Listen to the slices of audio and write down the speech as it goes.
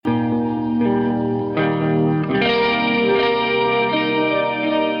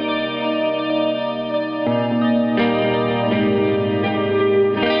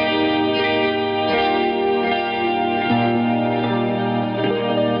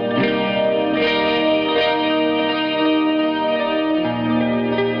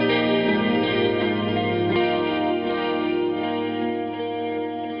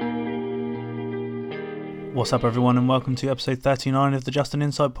What's up, everyone, and welcome to episode 39 of the Justin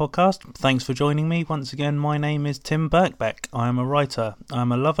Insight podcast. Thanks for joining me. Once again, my name is Tim Birkbeck. I am a writer. I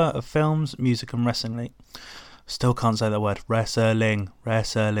am a lover of films, music, and wrestling. Still can't say that word. Wrestling.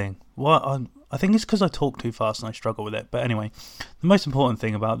 What? I think it's because I talk too fast and I struggle with it. But anyway, the most important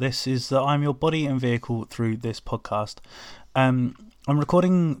thing about this is that I'm your body and vehicle through this podcast. I'm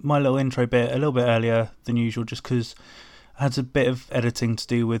recording my little intro bit a little bit earlier than usual just because I had a bit of editing to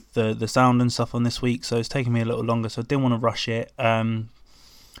do with the sound and stuff on this week, so it's taking me a little longer, so I didn't want to rush it. Doing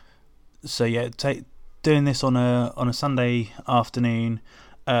this on a Sunday afternoon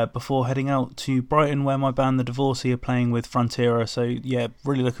before heading out to Brighton, where my band The Divorcee are playing with Frontiera. So yeah,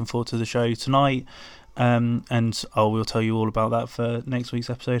 really looking forward to the show tonight, and I will tell you all about that for next week's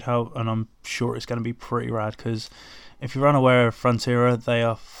episode. And I'm sure it's going to be pretty rad, because if you're unaware of Frontiera, they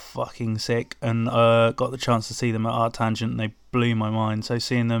are fucking sick, and got the chance to see them at Art Tangent and they blew my mind. So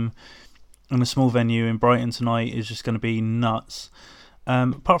seeing them in a small venue in Brighton tonight is just going to be nuts.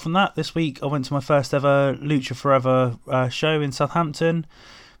 Apart from that, this week I went to my first ever Lucha Forever show in Southampton.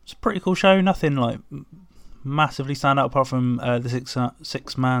 It's a pretty cool show, nothing like massively stand out apart from the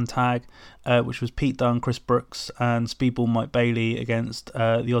six-man tag, which was Pete Dunne, Chris Brooks and Speedball Mike Bailey against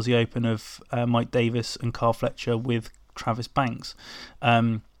the Aussie Open of Mike Davis and Carl Fletcher with Travis Banks.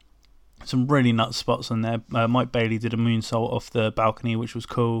 Some really nuts spots on there. Mike Bailey did a moonsault off the balcony, which was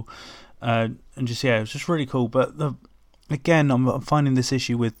cool, and just it was just really cool. But again, I'm finding this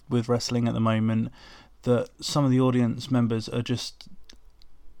issue with wrestling at the moment, that some of the audience members are just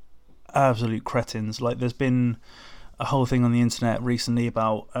absolute cretins. Like, there's been a whole thing on the internet recently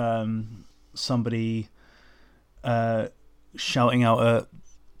about somebody shouting out at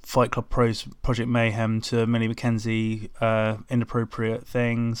Fight Club Pro's Project Mayhem to Millie McKenzie inappropriate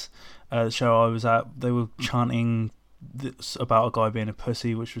things. The show I was at, they were chanting this about a guy being a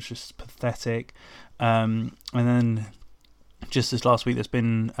pussy, which was just pathetic. And then just this last week, there's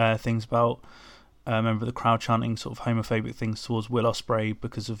been things about a member of the crowd chanting sort of homophobic things towards Will Ospreay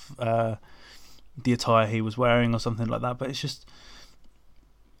because of the attire he was wearing or something like that. But it's just,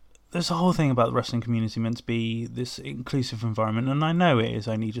 there's a whole thing about the wrestling community meant to be this inclusive environment, and I know it is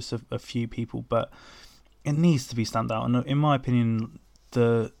only just a few people, but it needs to be stand out. And in my opinion,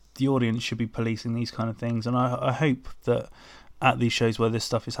 the audience should be policing these kind of things, and I hope that at these shows where this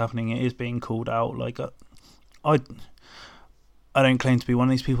stuff is happening, it is being called out. Like, I don't claim to be one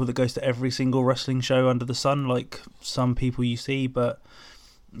of these people that goes to every single wrestling show under the sun, like some people you see, but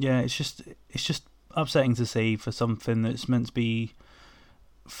yeah, it's just upsetting to see for something that's meant to be,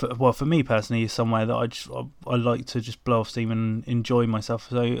 for me personally, is somewhere that I like to just blow off steam and enjoy myself.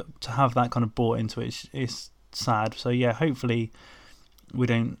 So to have that kind of bought into it is sad. So yeah, hopefully we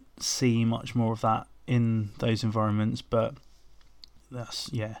don't see much more of that in those environments. But that's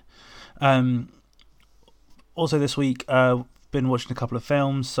also this week, been watching a couple of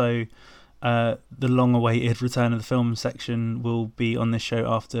films, so the long-awaited return of the film section will be on this show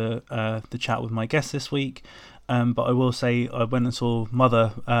after the chat with my guest this week. But I will say I went and saw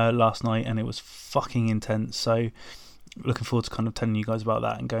Mother last night, and it was fucking intense, so looking forward to kind of telling you guys about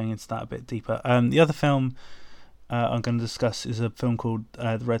that and going into that a bit deeper. The other film I'm going to discuss is a film called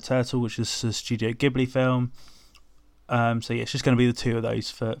The Red Turtle, which is a Studio Ghibli film. So yeah, it's just going to be the two of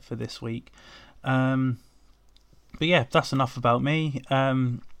those for this week. But yeah, that's enough about me.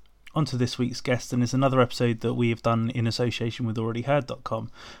 On to this week's guest, and it's another episode that we have done in association with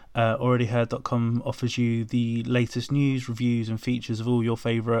AlreadyHeard.com. AlreadyHeard.com offers you the latest news, reviews and features of all your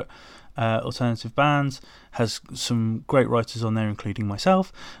favourite alternative bands. Has some great writers on there, including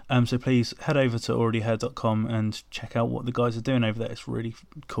myself. So please head over to AlreadyHeard.com and check out what the guys are doing over there. It's really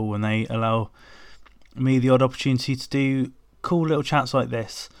cool, and they allow me the odd opportunity to do cool little chats like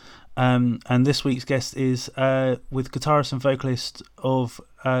this. And this week's guest is with guitarist and vocalist of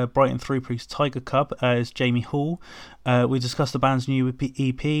Brighton Three Priest Tiger Cub, is Jamie Hall. We discussed the band's new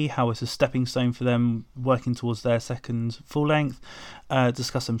EP, how it's a stepping stone for them working towards their second full length.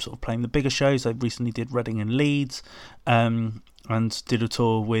 Discussed them sort of playing the bigger shows. They recently did Reading and Leeds, and did a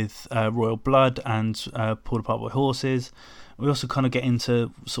tour with Royal Blood and Pulled Apart by Horses. We also kind of get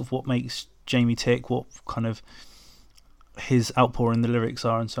into sort of what makes Jamie tick, what kind of his outpour in the lyrics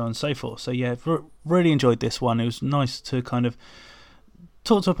are, and so on and so forth. So yeah, really enjoyed this one. It was nice to kind of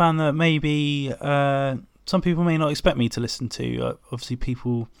talk to a band that maybe some people may not expect me to listen to. Obviously,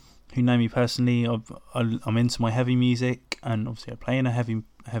 people who know me personally, I'm into my heavy music, and obviously I play in a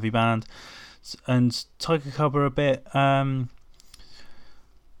heavy band. And Tiger Cub are a bit, I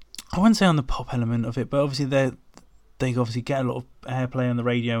wouldn't say on the pop element of it, but obviously they obviously get a lot of airplay on the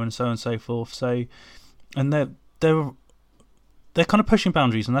radio and so on and so forth. So, and they're kind of pushing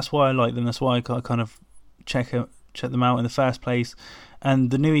boundaries, and that's why I like them. That's why I kind of check them out in the first place.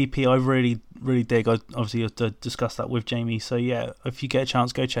 And the new EP I really dig. I obviously have to discuss that with Jamie. So yeah, if you get a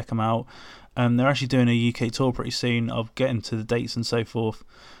chance, go check them out. They're actually doing a UK tour pretty soon. I'll get into the dates and so forth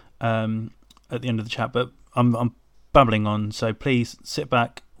at the end of the chat. But I'm babbling on, so please sit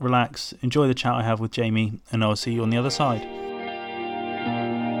back, relax, enjoy the chat I have with Jamie, and I'll see you on the other side.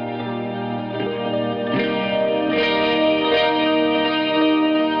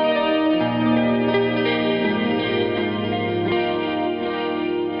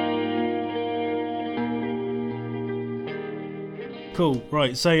 Cool.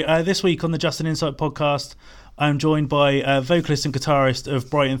 Right. So this week on the Just an Insight podcast, I'm joined by vocalist and guitarist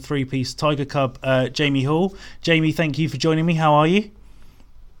of Brighton three-piece Tiger Cub, Jamie Hall. Jamie, thank you for joining me. How are you?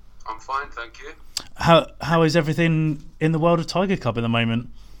 I'm fine, thank you. How is everything in the world of Tiger Cub at the moment?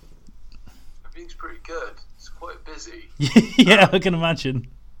 Everything's pretty good. It's quite busy. Yeah, I can imagine.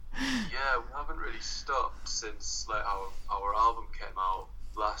 Yeah, we haven't really stopped since like our album came out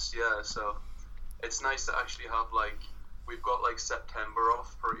last year, so it's nice to actually have like we've got like September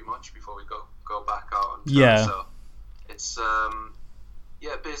off pretty much before we go back out on tour. Yeah. So it's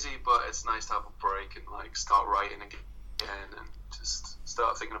busy, but it's nice to have a break and like start writing again and just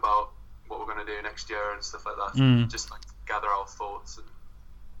start thinking about what we're going to do next year and stuff like that. Just like gather our thoughts and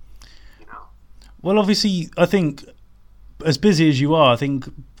Well, obviously, I think as busy as you are, I think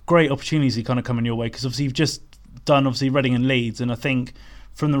great opportunities are kind of coming your way, because obviously you've just done Reading and Leeds, and I think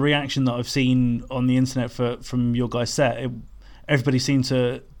from the reaction that I've seen on the internet from your guys' set, everybody seemed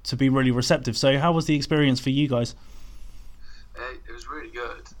to be really receptive. So how was the experience for you guys? It was really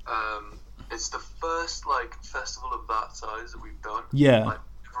good. It's the first like festival of that size that we've done. Yeah. Like,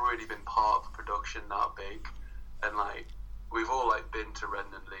 we've really been part of a production that big, and like we've all like been to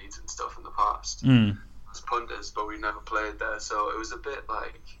Reading and Leeds and stuff in the past as punters, but we've never played there. So it was a bit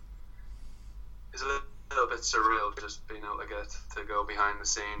like it's a little bit surreal just being able to get to go behind the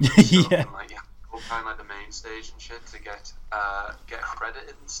scenes and stuff. Yeah. And like go behind like the main stage and shit to get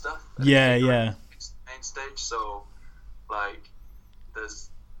credited and stuff. Yeah. Main stage. So like there's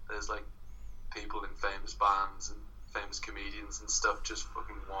like people in famous bands and famous comedians and stuff just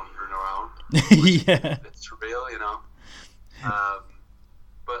fucking wandering around. Yeah. It's real,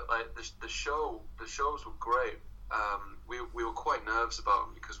 but like the shows were great. We were quite nervous about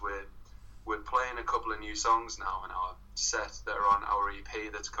them because we're playing a couple of new songs now in our set that are on our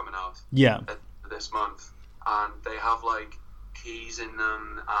EP that's coming out this month, and they have like keys in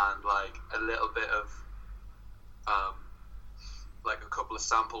them and like a little bit of like a couple of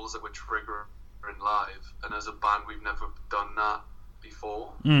samples that we're triggering live, and as a band we've never done that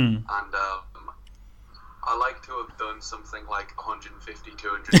before. And I like to have done something like 150,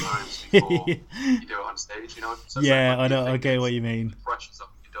 200 times before you do it on stage, So yeah, like I know. I get what you mean. Freshes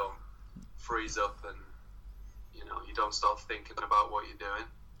up, you don't freeze up, and you don't start thinking about what you're doing.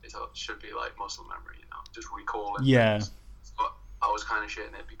 It should be like muscle memory, just recalling. Yeah. Things. But I was kind of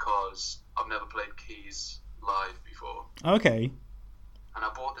shitting it because I've never played keys live before. Okay. And I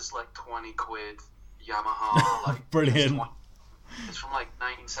bought this like 20 quid Yamaha like brilliant. It's from like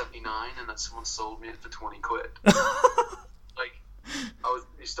 1979, and that someone sold me it for 20 quid. Like, I was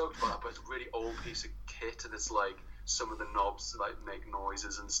really stoked about it, but it's a really old piece of kit, and it's like some of the knobs like make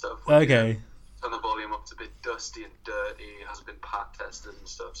noises and stuff. Like, okay. Turn the volume up, it's a bit dusty and dirty. It hasn't been pat tested and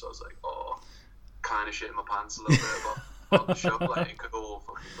stuff. So I was like, kind of shitting my pants a little bit about the show. Like, it could all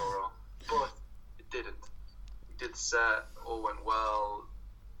fucking go wrong, but it didn't. We did the set, all went well.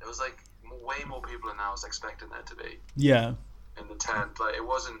 There was like way more people than I was expecting there to be. Yeah. In the tent, like it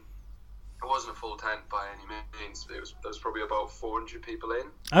wasn't a full tent by any means. There was probably about 400 people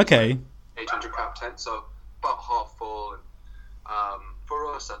in. Okay. 800 cap tent, so about half full. And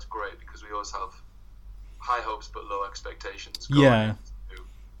for us, that's great because we always have high hopes but low expectations. Yeah. To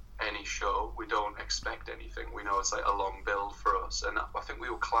any show, we don't expect anything. We know it's like a long build for us, and I think we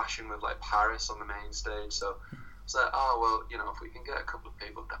were clashing with like Paris on the main stage. So it's like, if we can get a couple of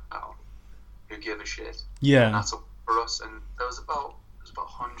people down who give a shit, yeah, and that's for us. And there was about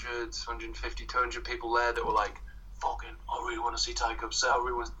 100, 150, 200 people there that were like, fucking, I really want to see Tiger Cub set, I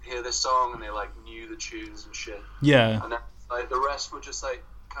really want to hear this song, and they like knew the tunes and shit. Yeah. And then like the rest were just like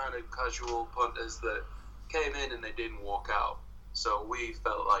kind of casual punters that came in and they didn't walk out. So we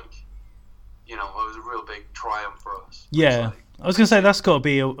felt like, it was a real big triumph for us. Yeah. I was going to say, that's got to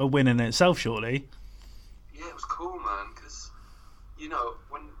be a win in itself, surely. Yeah, it was cool, man, because,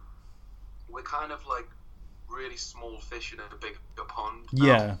 when we're kind of like really small fish in a bigger pond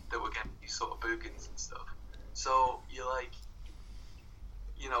now, that we're getting these sort of bookings and stuff. So you're like,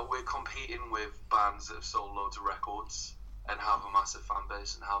 we're competing with bands that have sold loads of records and have a massive fan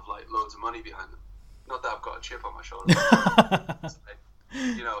base and have like loads of money behind them. not that I've got a chip on my shoulder. It's like,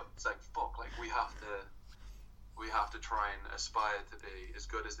 it's like fuck. Like we have to try and aspire to be as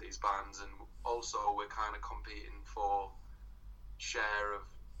good as these bands, and also we're kind of competing for share of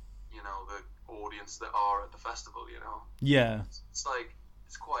the audience that are at the festival. Yeah. It's like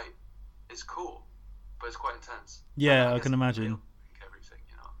it's cool, but it's quite intense. Yeah, I can imagine. Everything,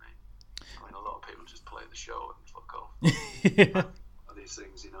 I mean, a lot of people just play the show and fuck off. These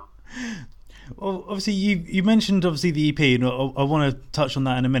things, Well, obviously, you mentioned obviously the EP, and I want to touch on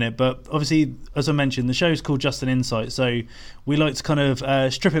that in a minute. But obviously, as I mentioned, the show's called Just an Insight, so we like to kind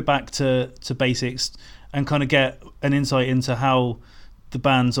of strip it back to basics and kind of get an insight into how the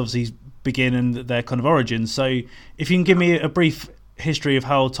bands obviously begin and their kind of origins. So, if you can give me a brief history of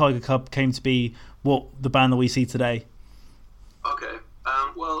how Tiger Cub came to be what the band that we see today. Okay.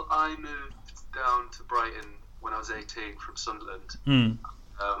 Well, I moved down to Brighton when I was 18 from Sunderland.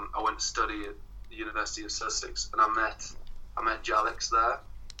 I went to study at the University of Sussex, and I met Jalix there.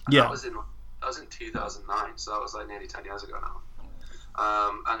 And yeah. That was in 2009, so that was like nearly 10 years ago now.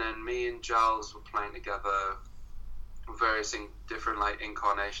 And then me and Giles were playing together, various different like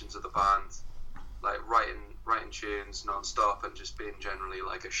incarnations of the band, like writing tunes non-stop and just being generally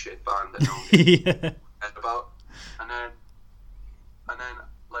like a shit band that no one cared about. And then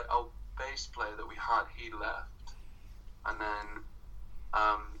like our bass player that we had, he left, and then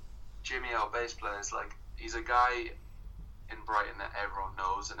Jimmy, our bass player, is like, he's a guy in Brighton that everyone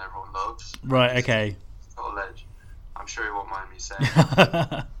knows and everyone loves. Right. Okay. He's got a ledge. I'm sure he won't mind me saying.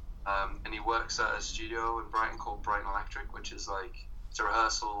 And he works at a studio in Brighton called Brighton Electric, which is like, it's a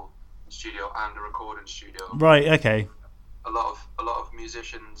rehearsal studio and a recording studio. Right. Okay. A lot of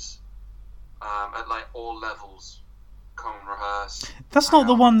musicians at like all levels come and rehearse. That's not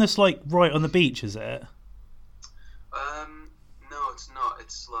the one that's like right on the beach, is it? No, it's not.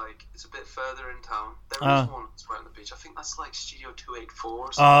 It's like, it's a bit further in town. There is one that's right on the beach. I think that's like Studio 284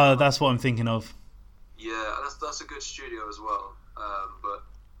 or something. That's what I'm thinking of. Yeah, that's a good studio as well. But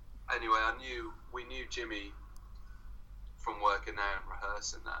anyway, we knew Jimmy from working there and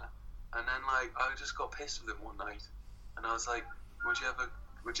rehearsing there. And then like I just got pissed with him one night, and I was like, would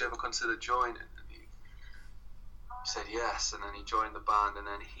you ever consider joining? And he said yes, and then he joined the band, and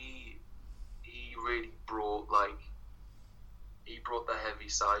then he really brought the heavy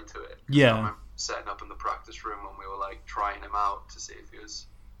side to it. Yeah. I remember setting up in the practice room when we were like trying him out to see if it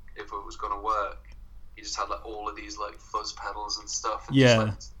was going to work. He just had like all of these like fuzz pedals and stuff, and just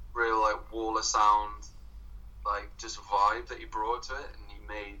like real like wall of sound, like just vibe that he brought to it, and he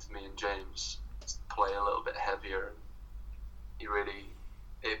made me and James play a little bit heavier, and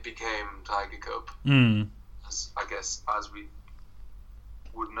it became Tiger Cub. I guess as we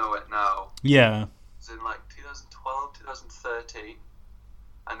would know it now. Yeah. It was in like 2012, 2013,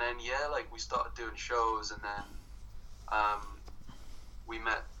 and then like we started doing shows, and then we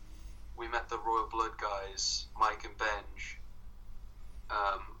met the Royal Blood guys, Mike and Benj,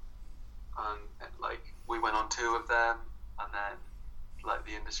 and like we went on tour with them, and then like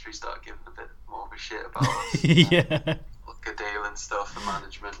the industry started giving a bit more of a shit about us. Yeah. Gadale and stuff, the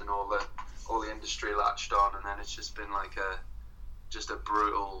management and all the industry latched on, and then it's just been like a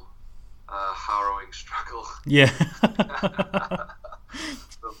brutal, harrowing struggle. Yeah.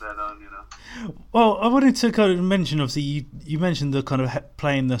 From then on, Well, I wanted to kind of mention, obviously, you mentioned the kind of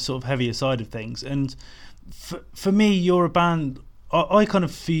playing the sort of heavier side of things, and for me, you're a band. I kind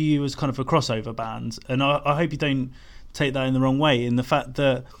of view you as kind of a crossover band, and I hope you don't take that in the wrong way. In the fact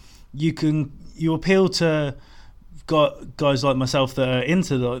that you appeal to guys like myself that are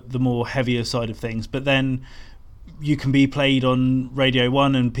into the more heavier side of things, but then you can be played on Radio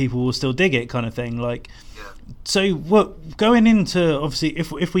 1 and people will still dig it, kind of thing. Like, yeah. So what going into, obviously,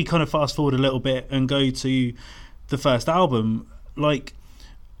 if we kind of fast forward a little bit and go to the first album, like,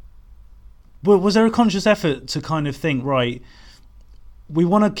 was there a conscious effort to kind of think, right, we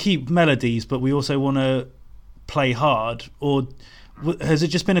want to keep melodies, but we also want to play hard, or has it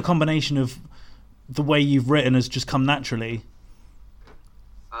just been a combination of the way you've written has just come naturally?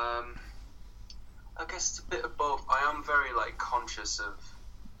 I guess it's a bit of both. I am very like conscious of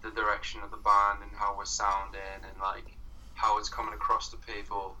the direction of the band and how we're sounding and like how it's coming across to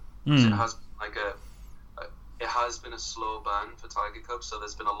people. It has like it has been a slow burn for Tiger Cub, so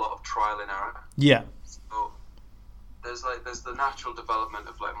there's been a lot of trial and error. Yeah. So there's the natural development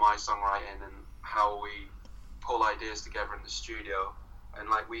of like my songwriting and how we pull ideas together in the studio, and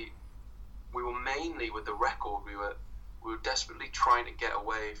like we were mainly with the record, we were desperately trying to get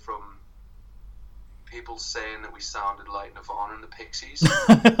away from people saying that we sounded like Nirvana and the Pixies.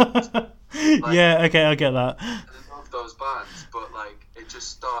 Like, yeah, okay, I get that. I love those bands, but like it just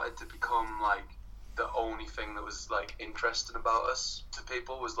started to become like the only thing that was like interesting about us to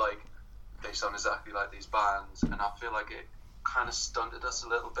people was like they sound exactly like these bands, and I feel like it kind of stunted us a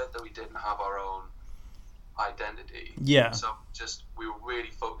little bit that we didn't have our own identity. Yeah. So just we were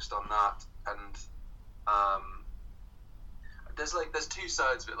really focused on that, and there's two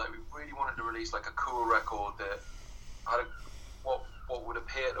sides of it. Like we really wanted to release like a cool record that had what would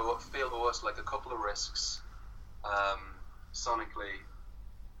feel to us like a couple of risks, sonically.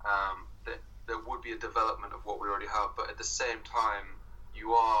 That there would be a development of what we already have, but at the same time,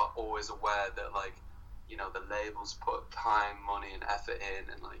 you are always aware that like, you know, the labels put time, money, and effort in,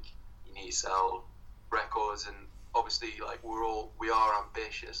 and like you need to sell records, and obviously like we are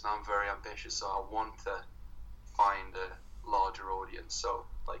ambitious, and I'm very ambitious, so I want to find a larger audience. So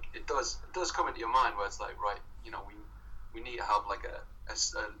like it does come into your mind where it's like, right, you know, we need to have like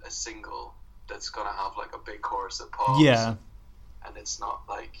a single that's gonna have like a big chorus that pops. Yeah. And it's not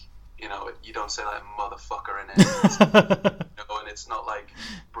like, you know, you don't say like motherfucker in it. You know, and it's not like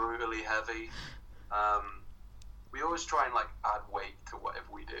brutally heavy. We always try and like add weight to whatever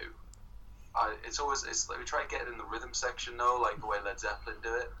we do. It's like we try to get it in the rhythm section though, like the way Led Zeppelin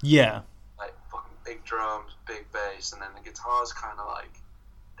do it. Yeah. Like fucking big drums, big bass, and then the guitars kind of like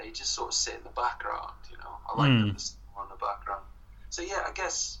they just sort of sit in the background. You know, I like them to sit on the background. So yeah, I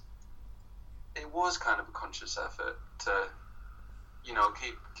guess it was kind of a conscious effort to, you know,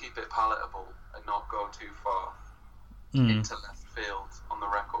 keep it palatable and not go too far into left field on the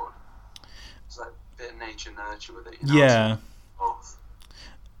record. It's like a bit of nature nurture with it, you know? Yeah. Both.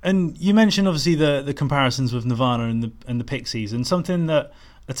 And you mentioned obviously the comparisons with Nirvana and the Pixies, and something that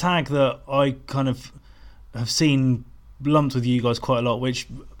a tag that I kind of have seen lumped with you guys quite a lot, which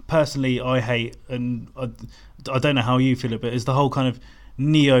personally I hate, and I don't know how you feel it, but is the whole kind of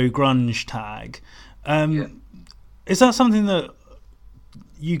neo grunge tag. Is that something that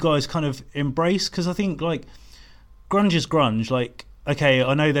you guys kind of embrace? Because I think like grunge is grunge. Like, okay,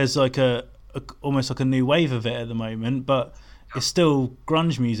 I know there's like a almost like a new wave of it at the moment, but it's still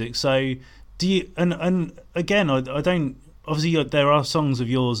grunge music. So do you? And again, I don't. Obviously, there are songs of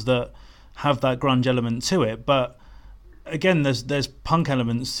yours that have that grunge element to it, but again, there's punk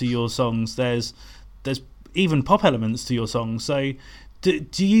elements to your songs. There's even pop elements to your songs. So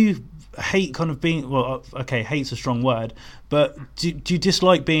do you hate kind of being, well, okay, hate's a strong word, but do you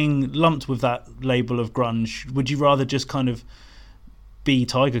dislike being lumped with that label of grunge? Would you rather just kind of be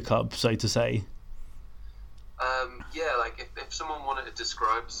Tiger Cub, so to say? Yeah, like if someone wanted to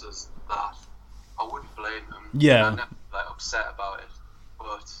describe us as that, I wouldn't blame them. Yeah. I'm never like upset about it,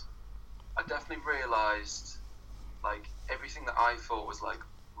 but I definitely realised like everything that I thought was like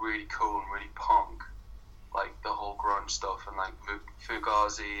really cool and really punk, like the whole grunge stuff and like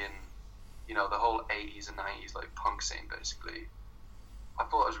Fugazi and, you know, the whole 80s and 90s like punk scene basically. I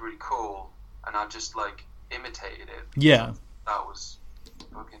thought it was really cool, and I just like imitated it. Yeah. That was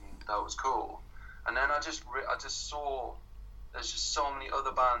cool. And then I just saw there's just so many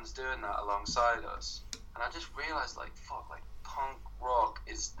other bands doing that alongside us, and I just realized like fuck, like punk rock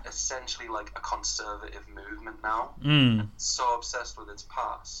is essentially like a conservative movement now. It's so obsessed with its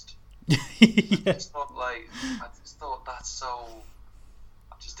past. Yeah. It's not like, I just thought that's so,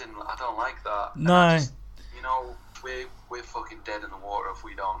 I don't like that. No. You know, we're fucking dead in the water if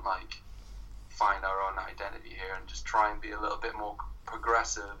we don't like find our own identity here and just try and be a little bit more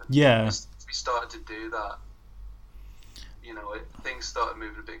progressive. And yeah. We started to do that, you know, things started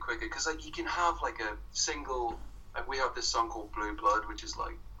moving a bit quicker, because like you can have like a single, like we have this song called Blue Blood, which is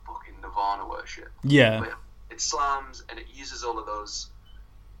like fucking Nirvana worship. Yeah. But it slams and it uses all of those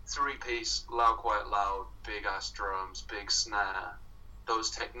 3-piece, loud, quiet, loud, big ass drums, big snare, those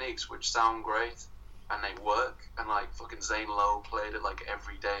techniques which sound great and they work. And like fucking Zane Lowe played it like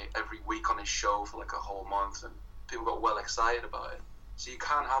every day, every week on his show for like a whole month, and people got well excited about it. So you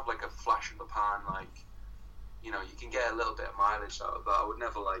can't have like a flash in the pan, like, you know, you can get a little bit of mileage out of that. I would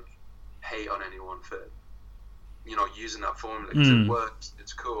never like hate on anyone for, you know, using that formula, because it works,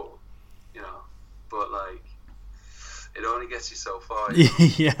 it's cool, you know, but like it only gets you so far. You know?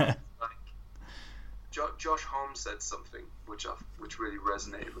 Yeah. Like Josh Holmes said something which really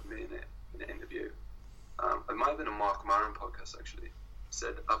resonated with me in an interview. It might have been a Mark Maron podcast actually. He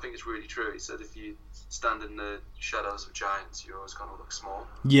said, I think it's really true. He said, if you stand in the shadows of giants, you're always going to look small.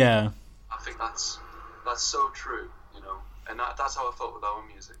 Yeah. I think that's so true, you know. And that's how I felt with our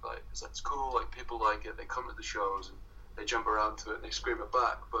music. Like, it's cool. Like, people like it. They come to the shows and they jump around to it and they scream it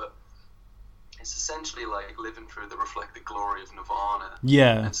back. But it's essentially like living through the reflected glory of Nirvana.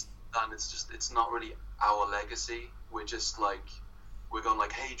 Yeah. And it's not really our legacy. We're just like, we're going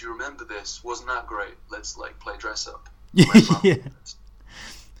like, hey, do you remember this? Wasn't that great? Let's like play dress up. Yeah.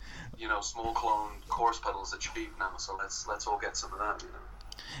 small clone chorus pedals are cheap now, so let's all get some of that.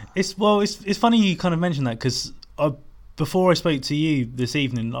 It's funny you kind of mentioned that, because before I spoke to you this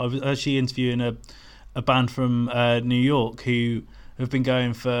evening, I was actually interviewing a band from New York who have been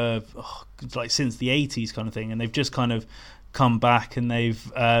going for since the 80s kind of thing, and they've just kind of come back and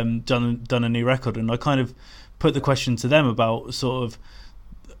they've done a new record, and I kind of put the question to them about sort of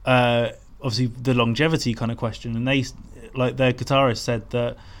obviously the longevity kind of question, and they, like, their guitarist said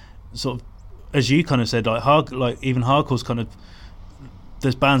that sort of, as you kind of said, even hardcore's kind of,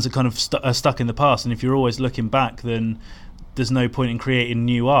 there's bands that kind of are stuck in the past, and if you're always looking back, then there's no point in creating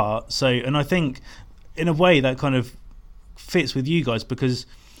new art. So, and I think in a way that kind of fits with you guys, because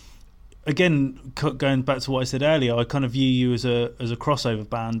again, going back to what I said earlier, I kind of view you as a crossover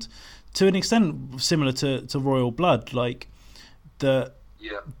band to an extent similar to Royal Blood. Like there's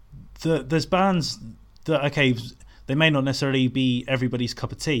bands that, okay, they may not necessarily be everybody's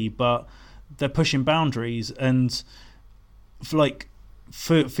cup of tea, but they're pushing boundaries, and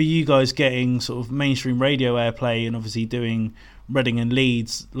for you guys getting sort of mainstream radio airplay and obviously doing Reading and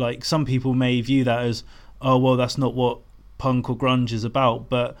Leeds, like, some people may view that as, oh well, that's not what punk or grunge is about,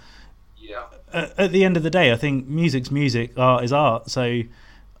 but at the end of the day, I think music's music, art is art. So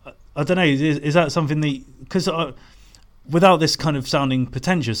I don't know, is that something that, because without this kind of sounding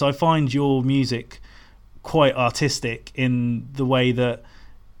pretentious, I find your music quite artistic in the way that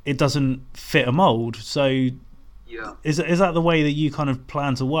it doesn't fit a mold. So is that the way that you kind of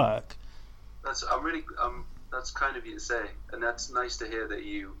plan to work? That's kind of you to say, and that's nice to hear that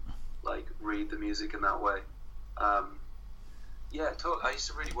you read the music in that way. I used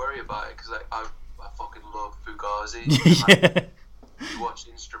to really worry about it, because I fucking love Fugazi. You watch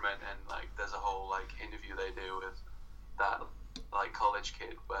Instrument, and there's a whole interview they do with that college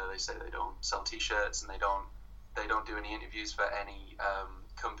kid where they say they don't sell T-shirts, and they don't do any interviews for any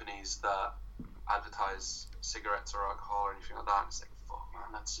companies that advertise cigarettes or alcohol or anything like that. And it's like, fuck,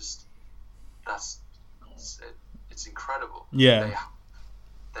 man, it's incredible. Yeah,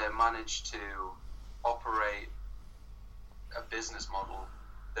 they managed to operate a business model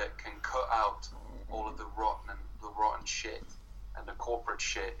that can cut out all of the rotten shit and the corporate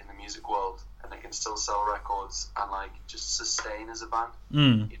shit in the music world, and they can still sell records and just sustain as a band.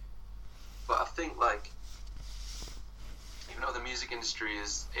 But I think even though the music industry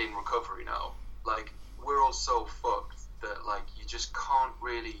is in recovery now, we're all so fucked that you just can't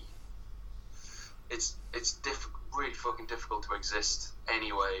really. It's really fucking difficult to exist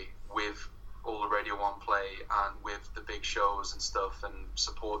anyway with all the Radio 1 play and with the big shows and stuff and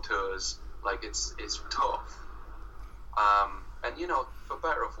support tours. It's tough. And for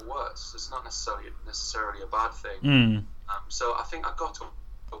better or for worse, it's not necessarily a bad thing. So I think I got to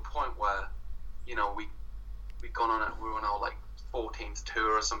a point where we were on our 14th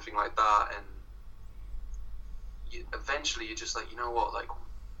tour or something like that, and eventually you're just you know what,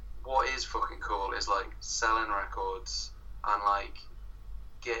 what is fucking cool is selling records and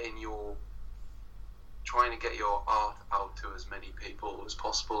trying to get your art out to as many people as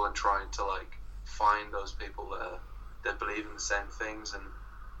possible, and trying to find those people that believe in the same things. And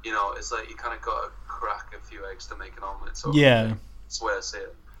it's you kind of got to crack a few eggs to make an omelette. So that's the way I see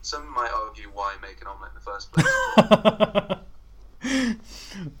it. Some might argue why make an omelette in the first place.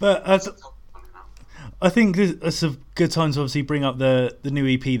 But I think it's a good time to obviously bring up the new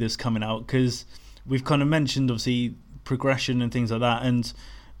EP that's coming out, because we've kind of mentioned obviously progression and things like that, and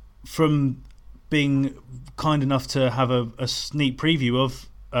from being kind enough to have a sneak preview of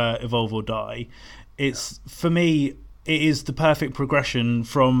Evolve or Die, it's, for me, it is the perfect progression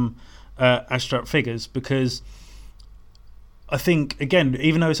from Abstract Figures, because I think, again,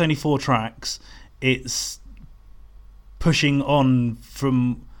 even though it's only 4 tracks, it's pushing on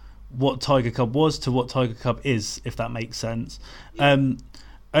from what Tiger Cub was to what Tiger Cub is, if that makes sense. And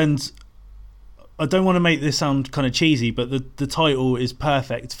I don't want to make this sound kind of cheesy, but the title is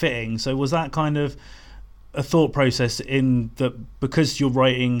perfect fitting. So was that kind of a thought process in that, because you're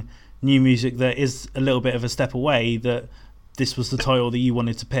writing new music that is a little bit of a step away, that this was the title that you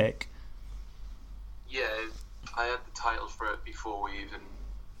wanted to pick? Yeah, I had the title for it before we even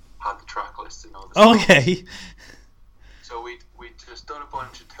had the track list and all this. Oh, okay. So we'd just done a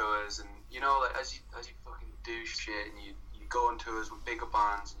bunch of tours, and as you fucking do shit, and you go on tours with bigger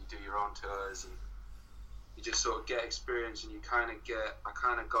bands, and you do your own tours, and you just sort of get experience, and I kind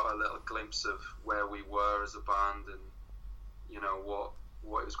of got a little glimpse of where we were as a band, and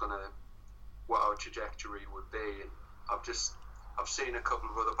what our trajectory would be. And I've seen a couple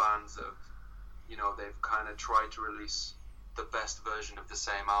of other bands that have, they've kind of tried to release the best version of the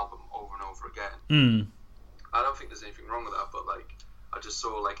same album over and over again. I don't think there's anything wrong with that, but I just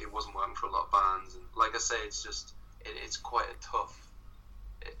saw like it wasn't working for a lot of bands, and like I say, it's just it's quite a tough.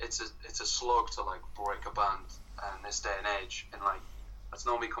 It's a slog to like break a band in this day and age, and like that's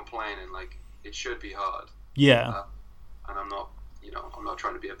not me complaining. Like it should be hard. Yeah. And I'm not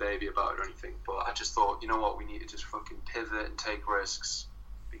trying to be a baby about it or anything, but I just thought, you know what, we need to just fucking pivot and take risks,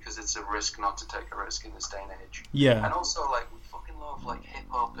 because it's a risk not to take a risk in this day and age. Yeah. And also, like, we fucking love like hip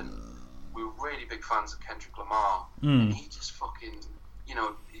hop, and we were really big fans of Kendrick Lamar, and he just fucking,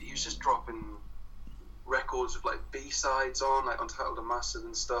 he was just dropping records with like B-sides on, like Untitled and Massive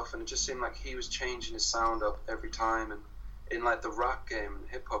and stuff, and it just seemed like he was changing his sound up every time. And in like the rap game and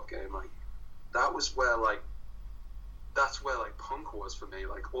hip hop game, like that's where punk was for me.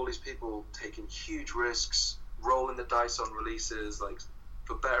 Like all these people taking huge risks, rolling the dice on releases, like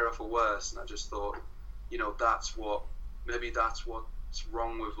for better or for worse. And I just thought, that's what's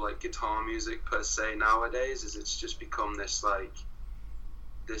wrong with like guitar music per se nowadays, is it's just become this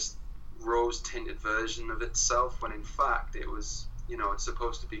rose tinted version of itself, when in fact it was, it's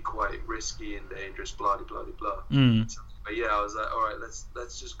supposed to be quite risky and dangerous, blah blah blah blah. So, but yeah, I was like, all right,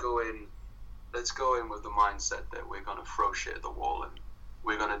 let's just go in. Let's go in with the mindset that we're going to throw shit at the wall, and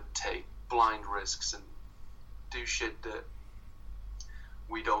we're going to take blind risks and do shit that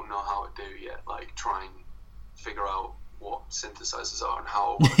we don't know how to do yet. Like try and figure out what synthesizers are and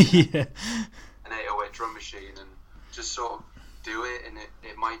how it works. Yeah. An 808 drum machine, and just sort of do it. And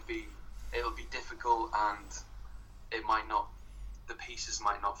it'll be difficult, and the pieces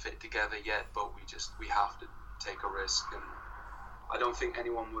might not fit together yet, but we have to take a risk. And I don't think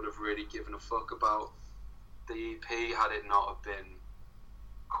anyone would have really given a fuck about the EP had it not have been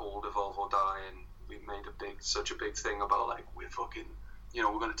called Evolve or Die, and we made such a big thing about like we're fucking, we're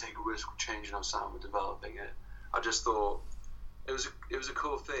going to take a risk, we're changing our sound, we're developing it. I just thought it was a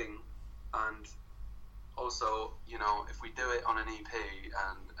cool thing, and also, if we do it on an EP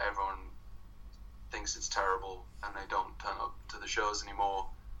and everyone thinks it's terrible and they don't turn up to the shows anymore,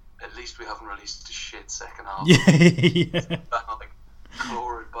 at least we haven't released a shit second album. Yeah. Like,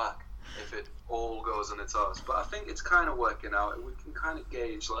 claw it back if it all goes on its arse. But I think it's kind of working out. We can kind of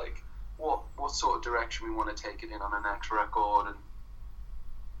gauge like what sort of direction we want to take it in on the next record. And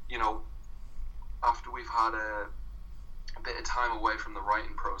after we've had a bit of time away from the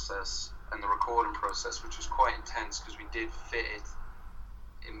writing process and the recording process, which was quite intense because we did fit it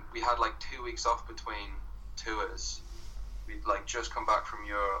in. We had like 2 weeks off between tours. We'd like just come back from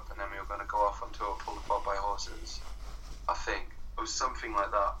Europe, and then we were going to go off on tour, Pulled Apart by Horses, I think. It was something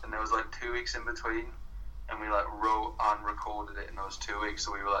like that, and there was like 2 weeks in between, and we like wrote and recorded it in those 2 weeks,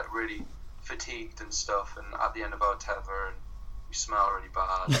 so we were like really fatigued and stuff, and at the end of our tether, and we smelled really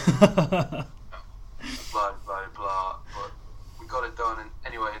bad. Blah blah blah, but we got it done. And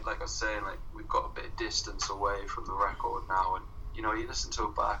anyway, like I was saying, like we've got a bit of distance away from the record now, and you listen to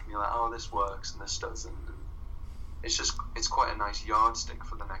it back and you're like, oh, this works and this doesn't, and it's quite a nice yardstick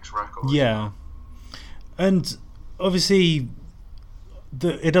for the next record. Yeah. And obviously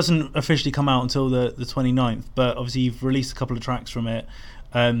it doesn't officially come out until the 29th, but obviously you've released a couple of tracks from it,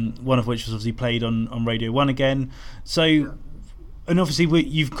 one of which was obviously played on Radio 1 again. So yeah. And obviously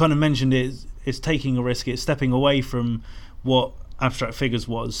you've kind of mentioned it's taking a risk, it's stepping away from what Abstract Figures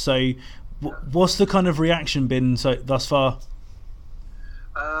was. So what's the kind of reaction been thus far?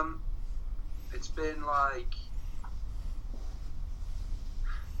 It's been like,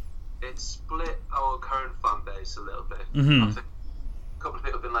 it's split our current fan base a little bit. Mm-hmm. I think a couple of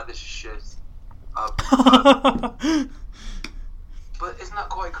people have been like, this is shit. But isn't that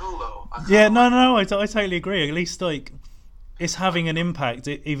quite cool though? I totally agree. At least like it's having an impact,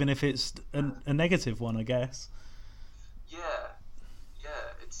 even if it's a negative one, I guess. Yeah,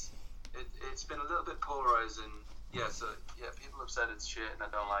 it's been a little bit polarizing. Yeah, so people have said it's shit and I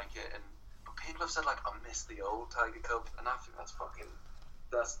don't like it, but people have said like I miss the old Tiger Cub, and I think that's fucking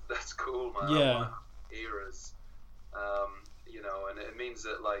that's cool, man. Yeah. I want eras, and it means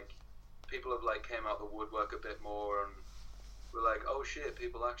that like people have like came out the woodwork a bit more, and we're like, oh shit,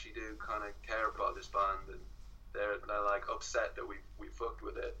 people actually do kind of care about this band, and they're like upset that we fucked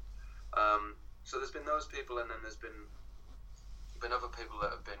with it. So there's been those people, and then there's been other people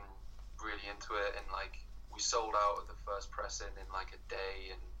that have been really into it, and like we sold out of the first pressing in like a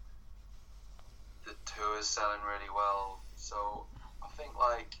day, and the tour is selling really well. So I think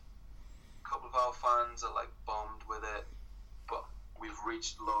like a couple of our fans are like bummed with it, but we've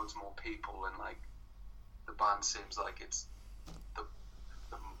reached loads more people, and like the band seems like it's the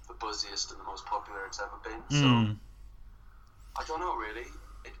buzziest and the most popular it's ever been. So I don't know really.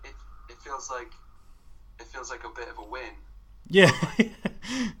 It feels like a bit of a win. Yeah.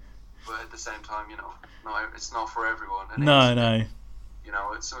 But at the same time, no, it's not for everyone. And no. You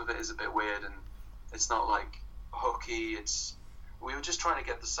know, some of it is a bit weird and it's not like hooky. We were just trying to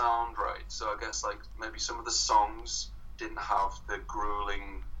get the sound right. So I guess like maybe some of the songs didn't have the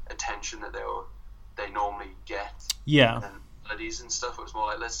grueling attention that they normally get. Yeah. And melodies and stuff. It was more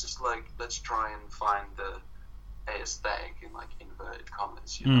like let's try and find the aesthetic in like inverted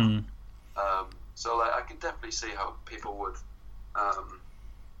commas. You know. So like I can definitely see how people would,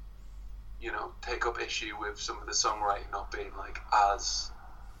 you know, take up issue with some of the songwriting not being like as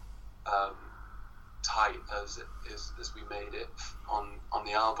tight as it is as we made it on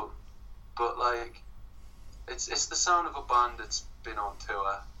the album. But like it's the sound of a band that's been on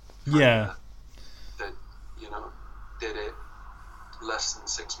tour. Yeah. That you know did it less than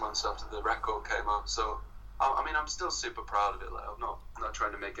 6 months after the record came out. So I mean, I'm still super proud of it. Like, I'm not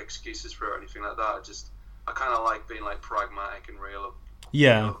trying to make excuses for it or anything like that. I kind of like being like pragmatic and real.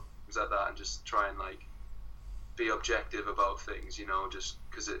 Yeah. You know, things like that, and just try and like be objective about things. You know, just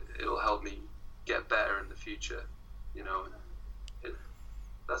because it'll help me get better in the future. You know,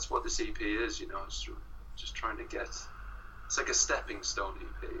 that's what this EP is. You know, it's just trying to get. It's like a stepping stone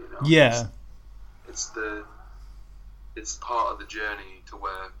EP. You know. Yeah. It's part of the journey to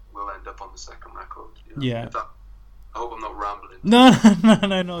where we'll end up on the second record. You know? Yeah. I hope I'm not rambling. No,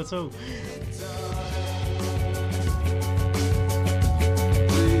 not at all.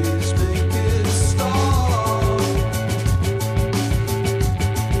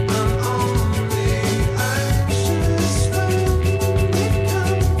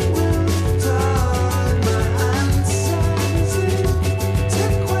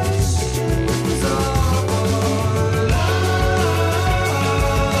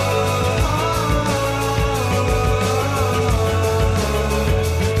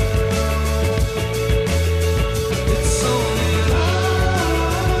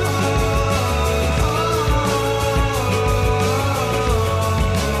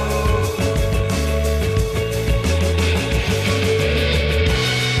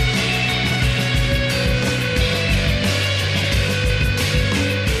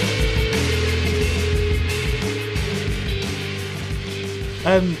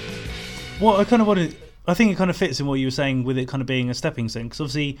 What I kind of wanted, I think it kind of fits in what you were saying with it kind of being a stepping stone, because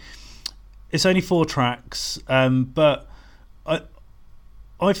obviously it's only 4 tracks, but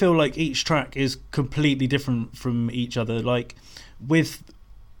I feel like each track is completely different from each other. Like with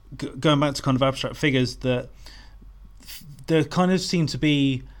going back to kind of Abstract Figures, that there kind of seemed to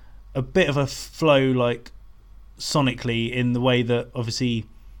be a bit of a flow, like sonically, in the way that obviously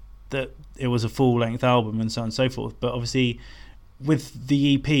that it was a full length album and so on and so forth. But obviously with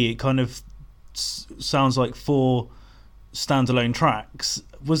the EP, it kind of sounds like 4 standalone tracks.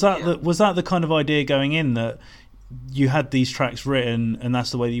 Was that the kind of idea going in, that you had these tracks written and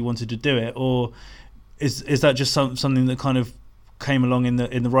that's the way that you wanted to do it, or is that just something that kind of came along in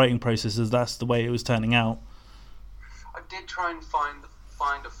the writing process, as that's the way it was turning out? I did try and find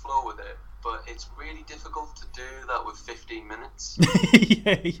a flow with it, but it's really difficult to do that with 15 minutes.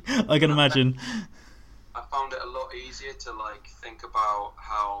 Yeah, I can imagine. I found it a lot easier to like think about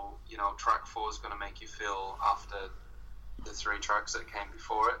how, you know, track 4 is going to make you feel after the 3 tracks that came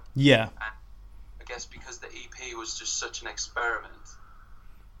before it. Yeah. And I guess because the EP was just such an experiment,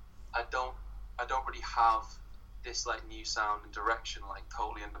 I don't really have this like new sound and direction like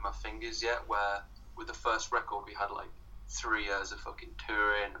totally under my fingers yet, where with the first record we had like 3 years of fucking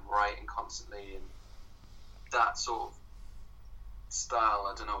touring and writing constantly, and that sort of style,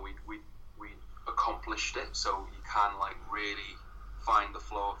 I don't know, we accomplished it, so you can like really find the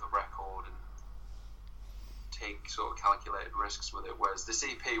flow of the record and take sort of calculated risks with it, whereas this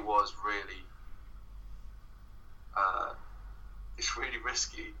EP was really it's really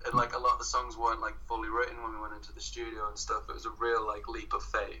risky, and like a lot of the songs weren't like fully written when we went into the studio and stuff. It was a real like leap of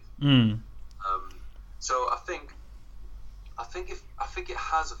faith. So I think it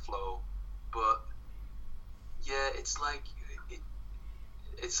has a flow, but yeah, it's like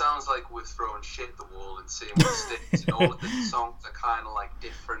it sounds like we're throwing shit at the wall and seeing what sticks. And all of the songs are kind of like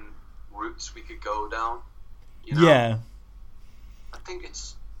different routes we could go down. You know? Yeah. I think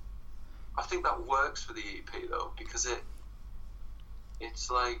that works for the EP though, because it's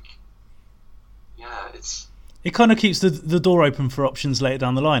like, yeah, it kind of keeps the door open for options later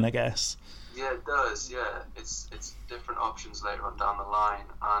down the line, I guess. Yeah, it does. Yeah, it's different options later on down the line,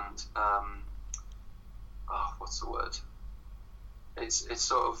 and what's the word? It's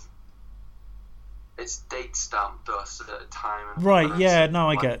sort of date stamped us at a time. Right. Yeah. No,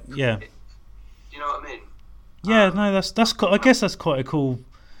 I get. Yeah. You know what I mean? Yeah. No, that's. I guess that's quite a cool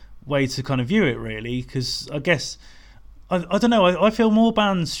way to kind of view it, really, because I guess I don't know. I feel more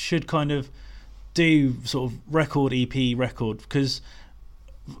bands should kind of do sort of record, EP, record, because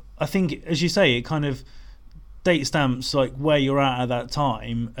I think, as you say, it kind of date stamps like where you're at that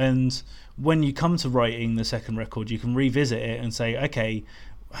time, and when you come to writing the second record, you can revisit it and say, okay,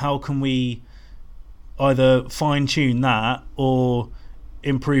 how can we either fine tune that or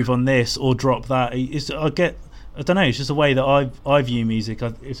improve on this or drop that? I don't know. It's just a way that I view music.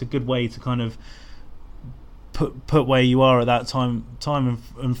 It's a good way to kind of put where you are at that time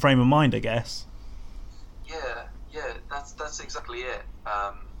and frame of mind, I guess. Yeah, that's exactly it.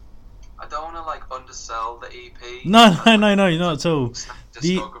 I don't want to like undersell the EP. No, not at all.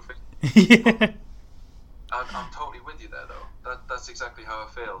 Discography. Yeah. I'm totally with you there, though. That's exactly how I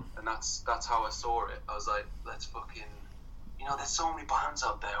feel, and that's how I saw it. I was like, let's fucking, there's so many bands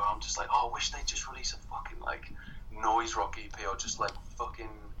out there where I'm just like, oh, I wish they'd just release a fucking like noise rock EP, or just like fucking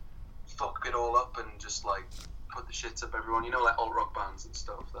fuck it all up and just like put the shits up everyone. Like alt rock bands and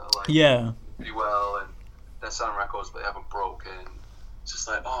stuff that are like pretty well and they're selling records but they haven't broken. It's just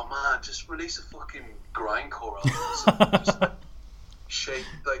like, oh man, just release a fucking grindcore album. Just like, shape,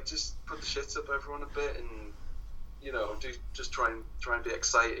 like just put the shits up everyone a bit and just try and be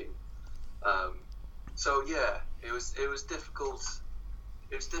exciting. So yeah, it was difficult.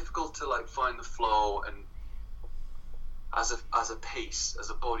 It was difficult to like find the flow, and as a piece,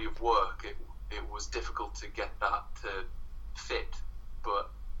 as a body of work, it was difficult to get that to fit. But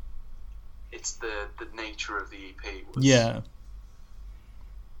it's the nature of the EP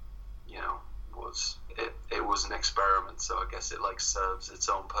was, it was an experiment, so I guess it like serves its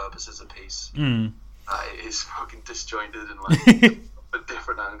own purpose as a piece. It is fucking disjointed and like at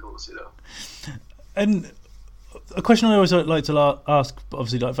different angles, And a question I always like to ask,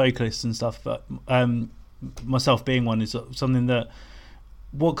 obviously like vocalists and stuff, but myself being one, is something that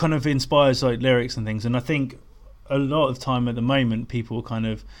what kind of inspires like lyrics and things. And I think a lot of time at the moment people are kind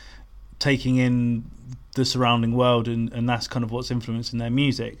of taking in the surrounding world, and that's kind of what's influencing their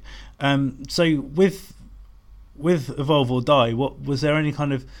music. So with Evolve or Die, what was there any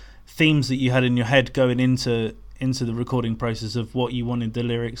kind of themes that you had in your head going into the recording process of what you wanted the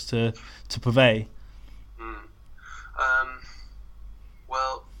lyrics to purvey?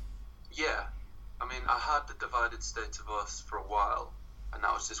 Well, yeah. I mean, I had the Divided States of Us for a while, and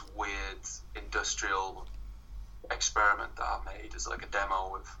that was this weird industrial experiment that I made as like a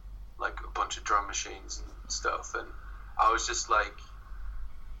demo with like a bunch of drum machines and stuff, and I was just like,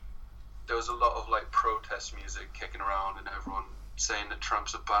 there was a lot of like protest music kicking around and everyone saying that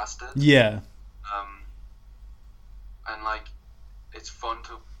Trump's a bastard. Yeah. And like, it's fun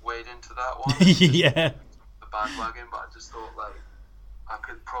to wade into that one. Yeah. The bandwagon, but I just thought like, I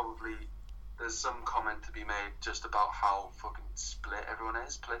could probably, there's some comment to be made just about how fucking split everyone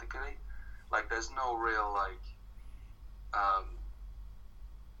is politically. Like, there's no real like,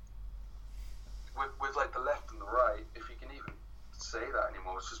 with like the left and the right, if you can even say that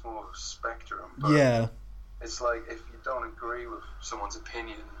anymore, it's just more of a spectrum. But yeah. It's like, if you don't agree with someone's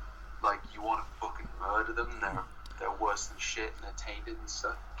opinion, like, you want to fucking murder them. They're worse than shit and they're tainted and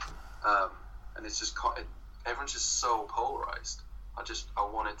stuff. And it's just everyone's just so polarized. I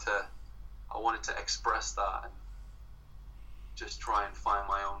wanted to express that and just try and find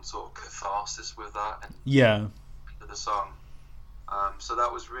my own sort of catharsis with that and into the song. So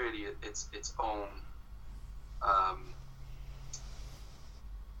that was really its own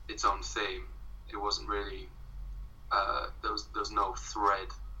theme. It wasn't really there was no thread.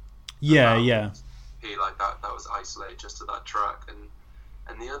 Yeah. Like that was isolated just to that track,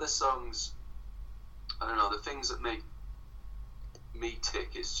 and the other songs, I don't know, the things that make me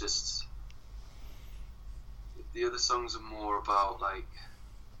tick is just the other songs are more about like,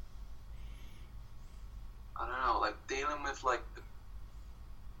 I don't know, like dealing with like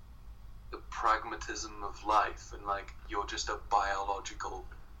the pragmatism of life, and like you're just a biological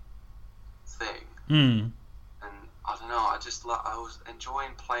thing. And I don't know, I was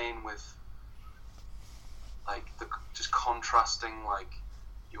enjoying playing with like just contrasting like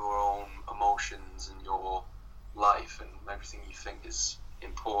your own emotions and your life and everything you think is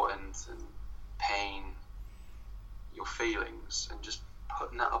important and pain, your feelings, and just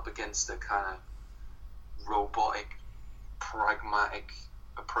putting that up against a kind of robotic, pragmatic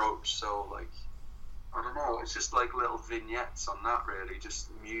approach. So like, I don't know, it's just like little vignettes on that, really, just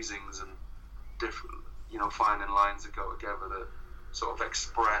musings and different, finding lines that go together that sort of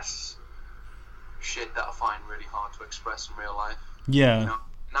express shit that I find really hard to express in real life. Yeah. And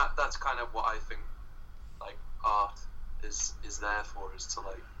that's kind of what I think like art is there for, is to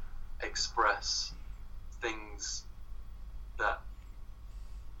like express things that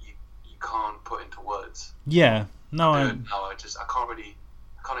you can't put into words. Yeah. No, I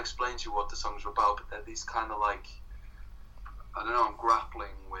can't explain to you what the songs are about, but they're these kind of like I don't know, I'm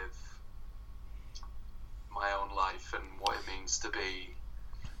grappling with my own life and what it means to be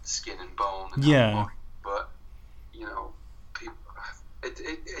skin and bone and Yeah. but you know, people,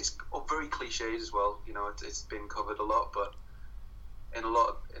 it's very cliched as well. You know, it's been covered a lot, but in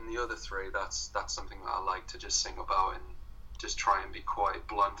the other three, that's something that I like to just sing about and just try and be quite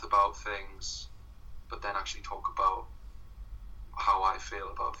blunt about things, but then actually talk about how I feel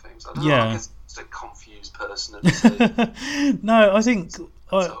about things. I don't know, I guess it's a confused person at this stage. No, I think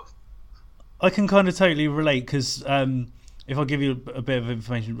I can kind of totally relate, because if I give you a bit of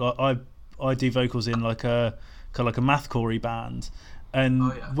information, I do vocals in like a kind of like a mathcore band,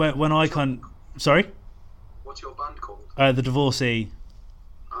 and when I sorry, what's your band called? The Divorcee.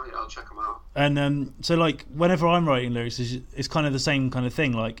 Oh yeah, I'll check them out. And so like whenever I'm writing lyrics, it's kind of the same kind of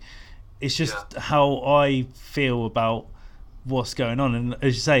thing. Like it's just how I feel about what's going on, and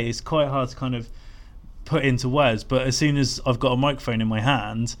as you say, it's quite hard to kind of put into words. But as soon as I've got a microphone in my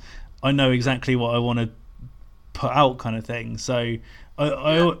hand, I know exactly what I want to put out, kind of thing. So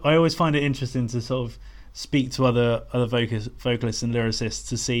I always find it interesting to sort of speak to other vocalists and lyricists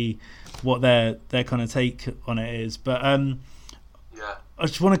to see what their kind of take on it is. But I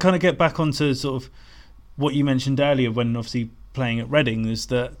just want to kind of get back onto sort of what you mentioned earlier when obviously playing at Reading, is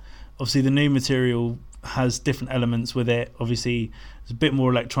that obviously the new material has different elements with it. Obviously it's a bit more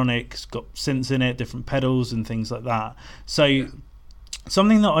electronic, it's got synths in it, different pedals and things like that. So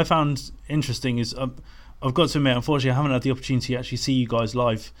something that I found interesting is I've got to admit, unfortunately I haven't had the opportunity to actually see you guys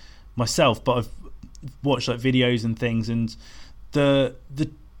live myself, but I've watched like videos and things, and the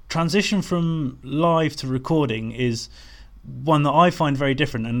transition from live to recording is one that I find very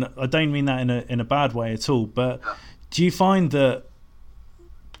different, and I don't mean that in a bad way at all, but do you find that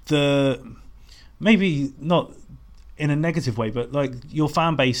maybe not in a negative way, but like your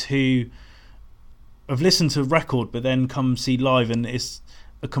fan base who have listened to record but then come see live and it's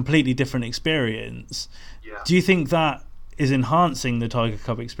a completely different experience, do you think that is enhancing the Tiger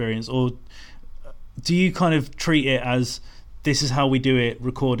Cub experience, or do you kind of treat it as this is how we do it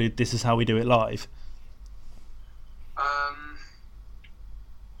recorded, this is how we do it live?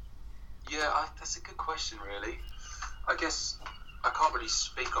 That's a good question, really. I guess I can't really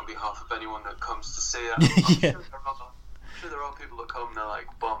speak on behalf of anyone that comes to see it. I'm sure there are people that come and they're like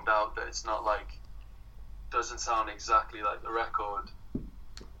bummed out that it's not like, doesn't sound exactly like the record.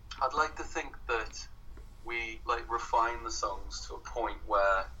 I'd like to think that we like refine the songs to a point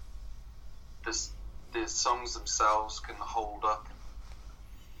where the songs themselves can hold up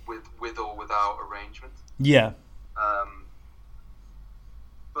with or without arrangement. Yeah.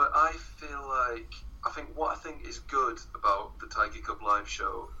 But I feel like what I think is good about the Tiger Cub live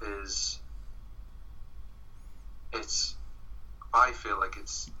show is I feel like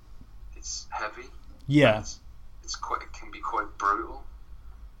it's heavy. Yeah. It can be quite brutal.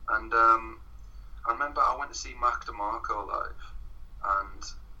 And I remember I went to see Mac DeMarco live, and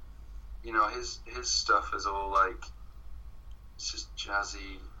you know his stuff is all like, it's just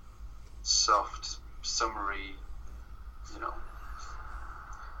jazzy, soft, summery, you know,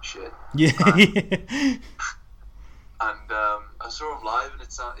 shit. Yeah. And I saw him live, and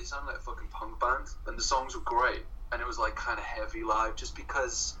it sounded like a fucking punk band, and the songs were great, and it was like kind of heavy live, just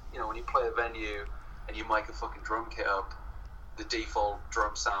because, you know, when you play a venue and you mic a fucking drum kit up, the default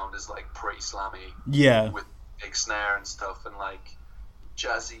drum sound is like pretty slammy, with big snare and stuff, and like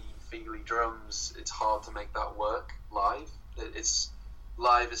jazzy, feely drums. It's hard to make that work live.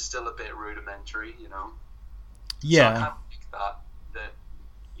 Live is still a bit rudimentary, you know. So I kind of like that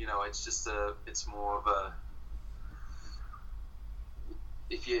you know, it's more of a,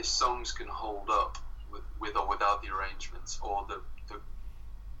 if your songs can hold up with or without the arrangements, or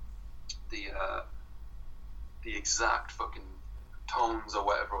the exact fucking tones or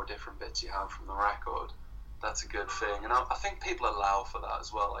whatever, or different bits you have from the record, that's a good thing. And I think people allow for that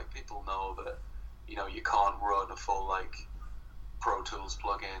as well. Like, people know that, you know, you can't run a full like Pro Tools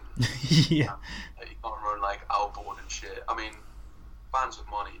plugin. You can't run like Outboard and shit. I mean, bands with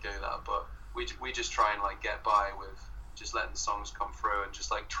money do that, but we just try and like get by with just letting the songs come through and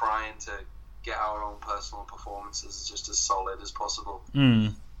just like trying to get our own personal performances just as solid as possible.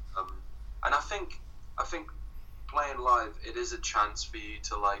 And I think playing live, it is a chance for you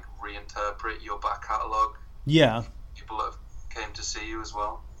to like reinterpret your back catalogue. People that have came to see you as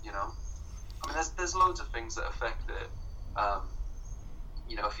well, you know. I mean, there's loads of things that affect it.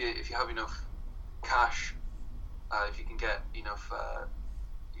 You know, if you have enough cash, if you can get enough,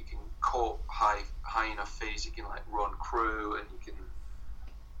 you can quote high enough fees, you can like run crew, and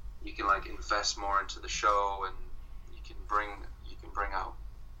you can like invest more into the show, and you can bring out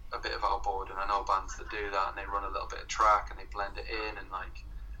a bit of outboard, and I know bands that do that, and they run a little bit of track and they blend it in, and like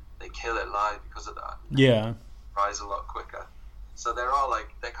they kill it live because of that. Yeah, rise a lot quicker. So there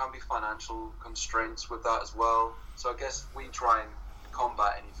can be financial constraints with that as well. So I guess we try and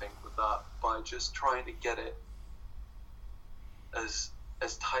combat anything with that by just trying to get it as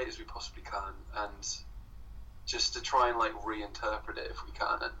tight as we possibly can, and just to try and like reinterpret it if we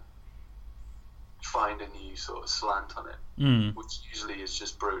can, and find a new sort of slant on it, which usually is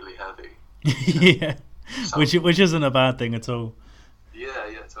just brutally heavy. Yeah, so, which isn't a bad thing at all. Yeah,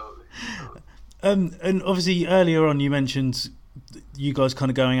 totally. And obviously earlier on you mentioned you guys kind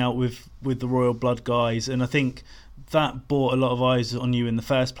of going out with the Royal Blood guys, and I think that brought a lot of eyes on you in the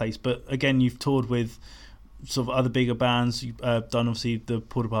first place. But again, you've toured with sort of other bigger bands. You've done obviously the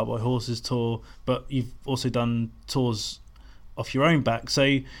Pulled Apart by Horses tour, but you've also done tours off your own back.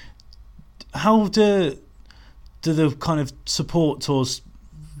 So how do the kind of support tours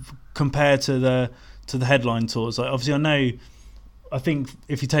compare to the headline tours? Like obviously I think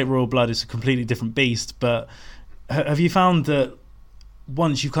if you take Royal Blood, it's a completely different beast, but have you found that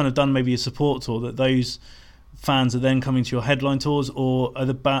once you've kind of done maybe a support tour, that those fans are then coming to your headline tours, or are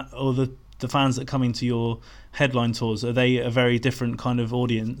the fans that come into your headline tours, are they a very different kind of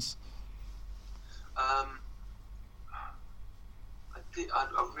audience?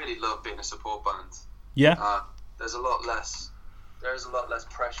 I really love being a support band. Yeah. There's a lot less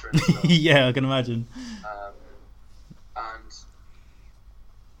pressure in it. Yeah, I can imagine. And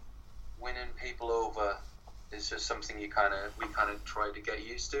winning people over is just something we kind of try to get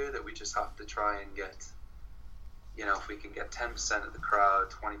used to, that we just have to try and get, if we can get 10% of the crowd,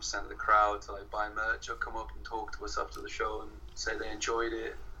 20% of the crowd to like buy merch or come up and talk to us after the show and say they enjoyed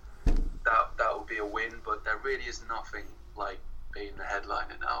it, that would be a win. But there really is nothing like being the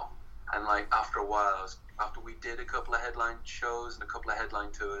headliner now. And like after a while, after we did a couple of headline shows and a couple of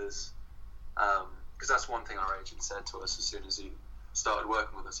headline tours, because that's one thing our agent said to us as soon as he started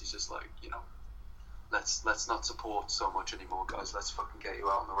working with us. He's just like, let's not support so much anymore, guys. Let's fucking get you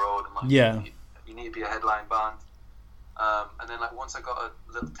out on the road, and like, yeah, you need to be a headline band. And then like once I got a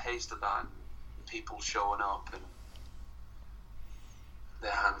little taste of that, and people showing up and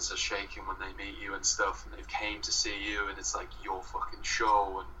their hands are shaking when they meet you and stuff, and they came to see you, and it's like your fucking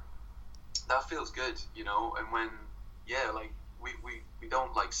show, and that feels good, And when like we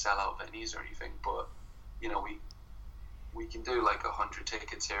don't like sell out venues or anything, but we can do like 100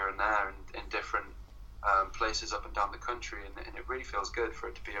 tickets here and there in different places up and down the country, and it really feels good for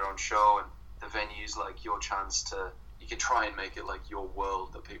it to be your own show, and the venue's like your chance to, you can try and make it like your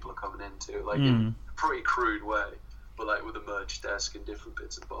world that people are coming into, like in a pretty crude way, but like with a merch desk and different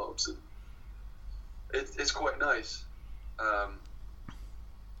bits and bobs, and it's quite nice,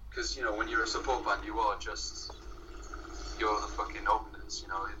 because when you're a support band, you're the fucking openers,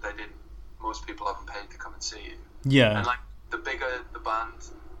 most people haven't paid to come and see you. Yeah. And like the bigger the band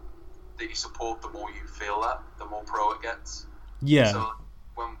that you support, the more you feel that, the more pro it gets. Yeah. So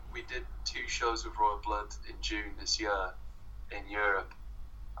when we did 2 shows with Royal Blood in June this year in Europe,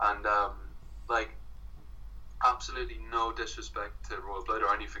 and like absolutely no disrespect to Royal Blood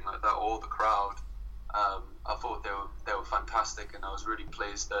or anything like that, or the crowd, I thought they were fantastic, and I was really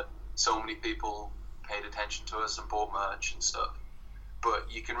pleased that so many people paid attention to us and bought merch and stuff. But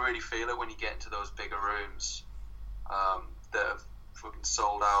you can really feel it when you get into those bigger rooms that have fucking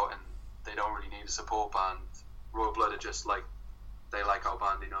sold out, and they don't really need a support band. Royal Blood are just like, they like our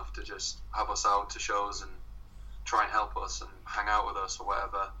band enough to just have us out to shows and try and help us and hang out with us or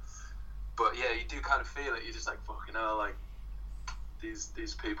whatever. But yeah, you do kind of feel it. You're just like, fucking hell, like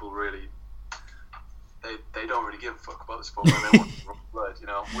these people really, they don't really give a fuck about the sport, and they want Royal Blood,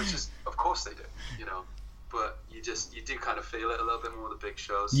 which is, of course they do, but you do kind of feel it a little bit more with the big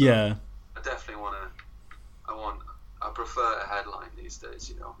shows. So yeah, I definitely I prefer a headline these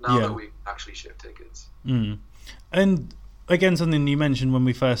days, now that we actually ship tickets. And again, something you mentioned when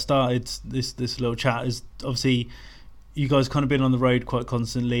we first started this little chat is obviously you guys kind of been on the road quite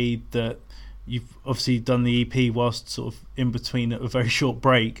constantly, that you've obviously done the EP whilst sort of in between a very short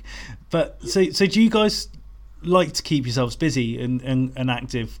break, but so do you guys like to keep yourselves busy and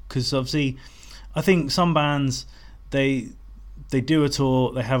active? Because obviously I think some bands, they do a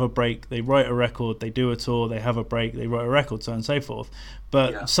tour, they have a break, they write a record, they do a tour, they have a break, they write a record, so on and so forth.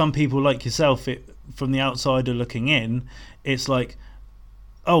 But some people like yourself, from the outsider looking in, it's like,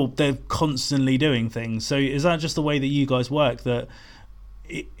 oh, they're constantly doing things. So is that just the way that you guys work, that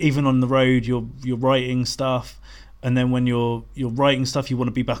even on the road you're writing stuff, and then when you're writing stuff you want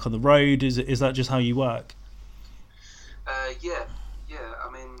to be back on the road? Is that just how you work? Yeah. I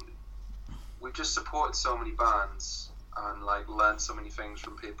mean, we've just supported so many bands and like learned so many things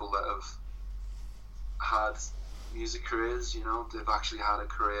from people that have had music careers. You know, they've actually had a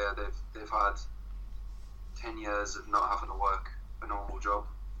career. They've had 10 years of not having to work a normal job.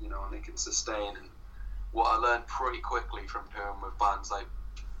 You know, and they can sustain. And what I learned pretty quickly from touring with bands like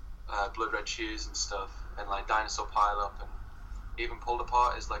Blood Red Shoes and stuff, and like Dinosaur Pile Up, and even Pulled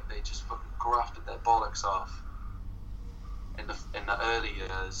Apart, is like they just fucking grafted their bollocks off in the early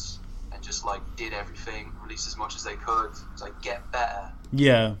years, and just like did everything, released as much as they could. It's like get better.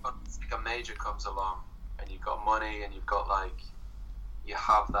 Yeah. But it's like a major comes along, and you've got money, and you've got like you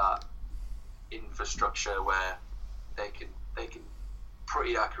have that infrastructure where they can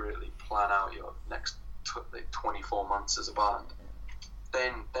pretty accurately plan out your next 24 months as a band.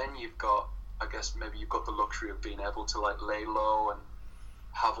 Then you've got, I guess maybe you've got the luxury of being able to like lay low and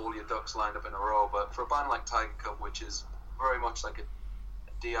have all your ducks lined up in a row. But for a band like Tiger Cub, which is very much like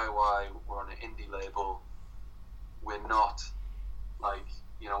a DIY, we're on an indie label. We're not like,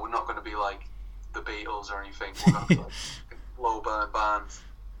 you know, we're not going to be like the Beatles or anything. We're going to be like a low burn band.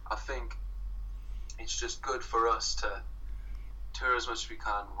 I think it's just good for us to tour as much as we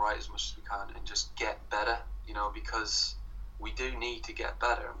can, write as much as we can, and just get better, you know, because we do need to get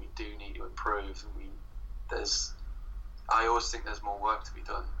better, and we do need to improve, and I always think there's more work to be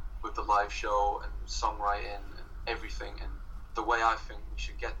done with the live show and songwriting and everything. And the way I think we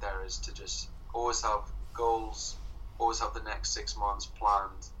should get there is to just always have goals, always have the next 6 months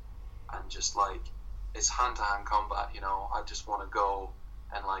planned, and just like it's hand-to-hand combat, you know. I just want to go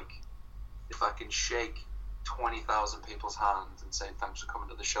and like, if I can shake 20,000 people's hands and say thanks for coming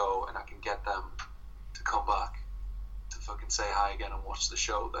to the show, and I can get them to come back to fucking say hi again and watch the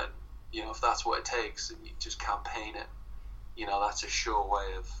show, then, you know, if that's what it takes, and you just campaign it, you know, that's a sure way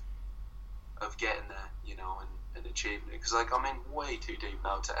of getting there, you know, and achieving it. Because like I'm in way too deep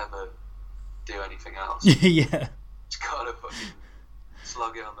now to ever do anything else. Yeah. Just gotta fucking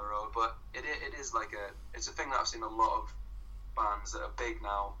slug it on the road. But it is like it's a thing that I've seen a lot of bands that are big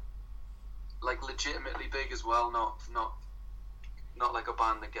now, like legitimately big as well, not like a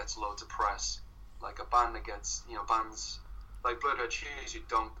band that gets loads of press, like a band that gets, you know, bands like Blood Red Shoes who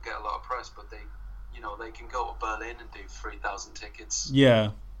don't get a lot of press, but they, you know, they can go to Berlin and do 3,000 tickets.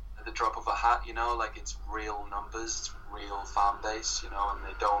 Yeah. At the drop of a hat, you know, like it's real numbers, it's real fan base, you know, and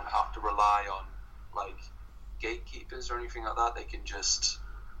they don't have to rely on like gatekeepers or anything like that. They can just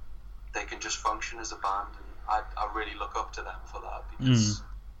function as a band, and I really look up to them for that, because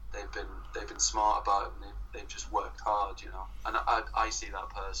they've been smart about it, and they've just worked hard, you know. And I see that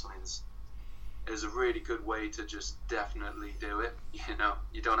personally as a really good way to just definitely do it, you know.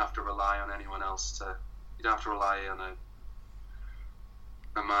 You don't have to rely on anyone else you don't have to rely on a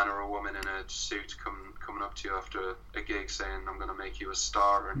man or a woman in a suit coming up to you after a gig saying, I'm going to make you a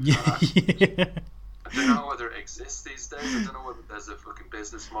star, and Yeah. I don't know whether it exists these days. I don't know whether there's a fucking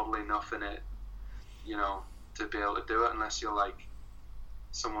business model enough in it, you know, to be able to do it, unless you're like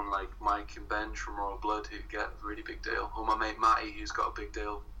someone like Mike and Benj from Royal Blood, who get a really big deal, or my mate Matty, who's got a big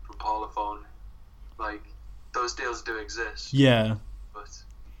deal from Parlophone. Like, those deals do exist. Yeah. But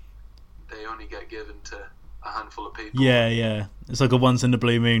they only get given to a handful of people. Yeah. It's like a once in the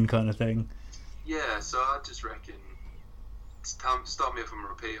blue moon kind of thing. Yeah, so I just reckon, stop me if I'm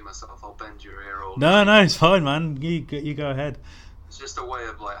repeating myself, I'll bend your ear all No, it's fine, man. You go ahead. It's just a way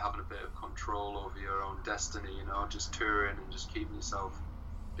of like having a bit of control over your own destiny, you know, just touring and just keeping yourself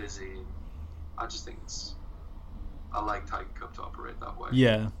busy. I just think I like Tiger Cub to operate that way.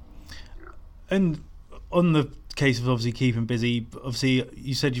 Yeah. And on the case of obviously keeping busy, obviously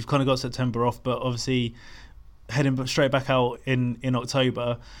you said you've kind of got September off, but obviously heading straight back out in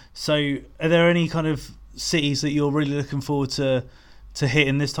October. So are there any kind of cities that you're really looking forward to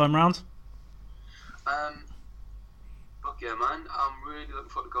hitting this time round? Fuck yeah, man. I'm really looking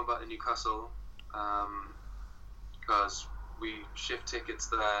forward to going back to Newcastle, because we shift tickets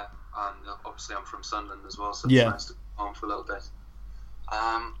there, and obviously I'm from Sunderland as well, so it's nice to go home for a little bit.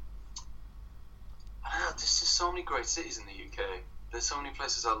 There's just so many great cities in the UK. There's so many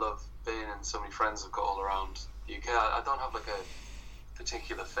places I love being, and so many friends I've got all around the UK. I don't have like a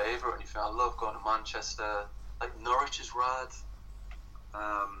particular favourite or anything. I love going to Manchester. Like Norwich is rad.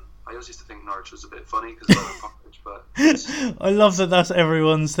 I always used to think Norwich was a bit funny because of the Partridge, but I love that that's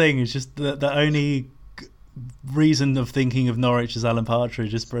everyone's thing. It's just the only reason of thinking of Norwich as Alan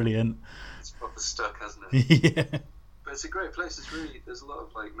Partridge is brilliant. It's proper stuck, hasn't it? Yeah. But it's a great place. There's a lot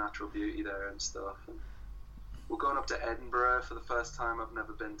of like natural beauty there and stuff. And we're going up to Edinburgh for the first time. I've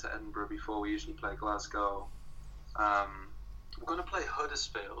never been to Edinburgh before. We usually play Glasgow. We're going to play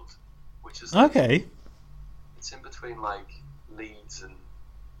Huddersfield, which is like, okay. It's in between like Leeds and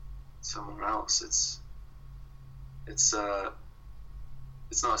somewhere else. it's not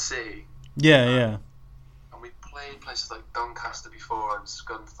a city. Yeah. And we played places like Doncaster before, and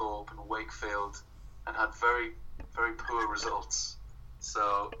Scunthorpe and Wakefield, and had very, very poor results.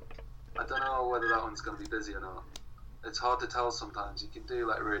 So I don't know whether that one's going to be busy or not. It's hard to tell sometimes. You can do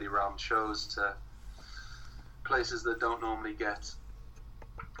like really rammed shows to places that don't normally get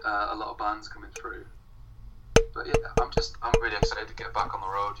a lot of bands coming through. But yeah, I'm really excited to get back on the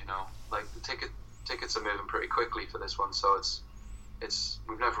road. Like the tickets are moving pretty quickly for this one, so it's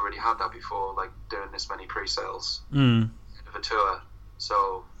we've never really had that before, like doing this many pre-sales of a tour.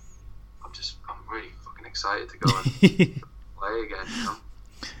 So I'm really fucking excited to go and play again.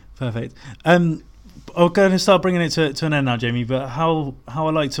 Perfect. I'm going to start bringing it to an end now, Jamie. But how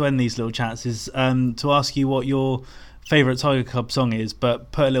I like to end these little chats is to ask you what your favourite Tiger Cub song is,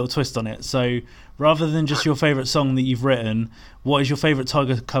 but put a little twist on it. So rather than just your favourite song that you've written, what is your favourite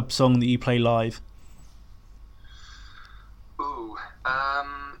Tiger Cub song that you play live? Ooh, I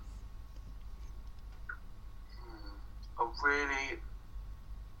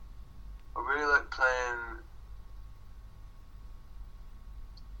really like playing.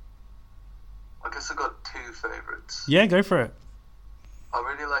 I guess I've got two favourites. Yeah, go for it. I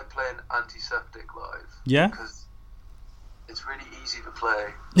really like playing Antiseptic live. Yeah? Because it's really easy to play.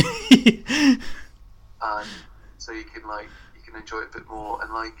 And so you can enjoy it a bit more.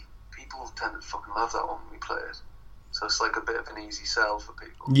 And like, people tend to fucking love that one when we play it. So it's like a bit of an easy sell for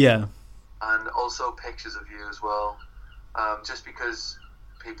people. Yeah. And also Pictures of You as well. Just because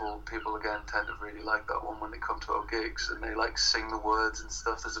people again tend to really like that one when they come to our gigs and they like sing the words and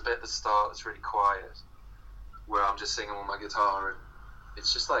stuff. There's a bit at the start that's really quiet where I'm just singing with my guitar, and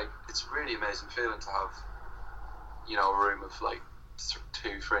it's just like, it's a really amazing feeling to have, a room of like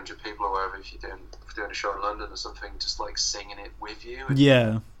 200-300 people or whatever, if you're doing a show in London or something, just like singing it with you, and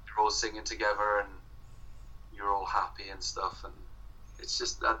yeah, you're all singing together and you're all happy and stuff, and it's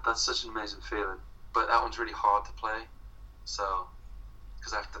just that's such an amazing feeling. But that one's really hard to play, so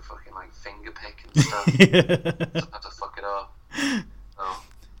because I have to fucking like finger pick and stuff. So I have to fuck it up. So.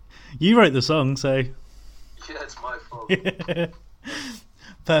 You wrote the song, so yeah, it's my fault.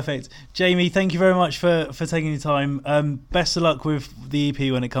 Perfect. Jamie, thank you very much for taking your time. Best of luck with the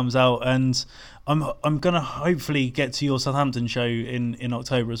EP when it comes out, and I'm gonna hopefully get to your Southampton show in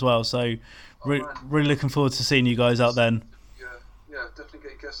October as well, so really looking forward to seeing you guys out then. Yeah, definitely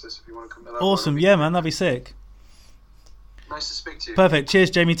get a guest list if you want to come to that. Awesome. Yeah, man, that'd be sick. Nice to speak to you. Perfect. Cheers,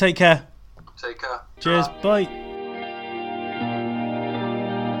 Jamie. Take care. Take care. Cheers. Bye.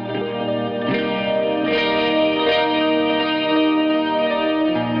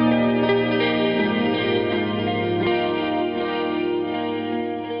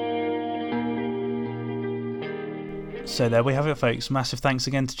 So there we have it, folks. Massive thanks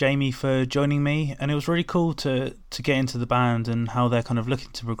again to Jamie for joining me, and it was really cool to get into the band and how they're kind of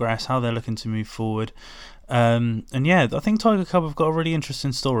looking to progress, how they're looking to move forward. And yeah, I think Tiger Cub have got a really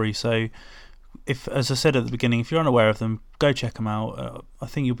interesting story. So if, as I said at the beginning, if you're unaware of them, go check them out. I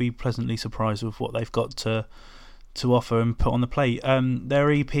think you'll be pleasantly surprised with what they've got to offer and put on the plate.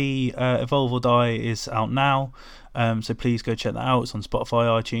 Their EP, Evolve or Die, is out now. So please go check that out. It's on Spotify,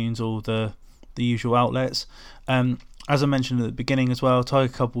 iTunes, all the usual outlets. As I mentioned at the beginning as well,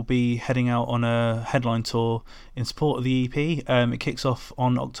 Tiger Cub will be heading out on a headline tour in support of the EP. It kicks off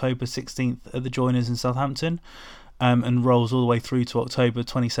on October 16th at the Joiners in Southampton, and rolls all the way through to October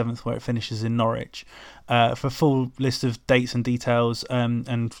 27th, where it finishes in Norwich. For a full list of dates and details,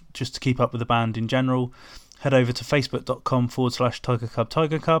 and just to keep up with the band in general, head over to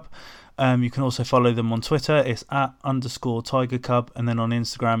facebook.com/Tiger Cub. You can also follow them on Twitter. It's @_Tiger Cub, and then on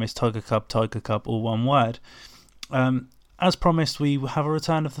Instagram it's Tiger Cub, all one word. As promised, we have a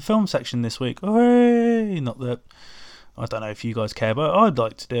return of the film section this week. Hooray! Not that I don't know if you guys care, but I'd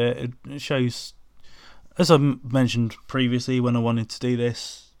like to do it. It shows, as I mentioned previously when I wanted to do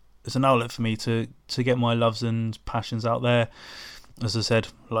this, it's an outlet for me to get my loves and passions out there. As I said,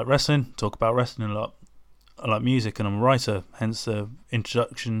 I like wrestling, talk about wrestling a lot. I like music, and I'm a writer, hence the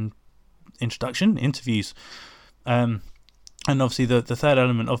introduction interviews. And obviously the third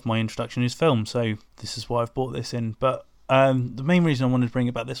element of my introduction is film, so this is why I've brought this in. But the main reason I wanted to bring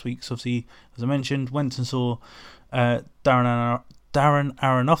it back this week is obviously, as I mentioned, went and saw Darren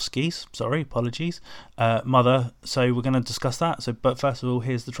Aronofsky's, Mother, so we're going to discuss that. But first of all,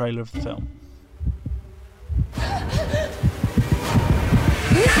 here's the trailer of the film.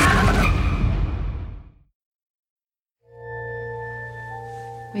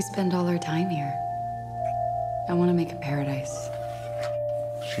 We spend all our time here. I want to make a paradise.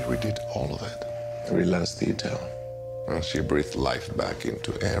 She redid all of it, every last detail. And she breathed life back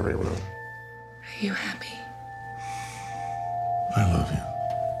into every room. Are you happy? I love you.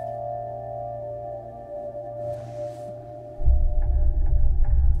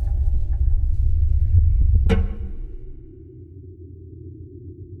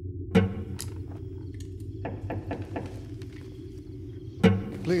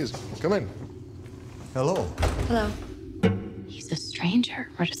 Please, come in. Hello. Hello. He's a stranger.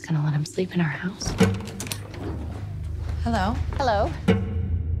 We're just gonna let him sleep in our house. Hello. Hello.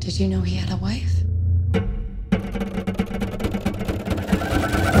 Did you know he had a wife?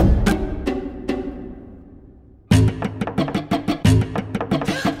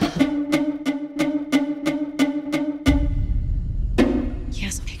 He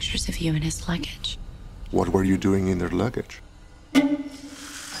has pictures of you in his luggage. What were you doing in their luggage?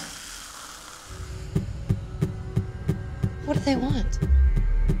 What do they want?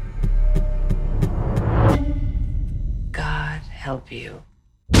 God help you.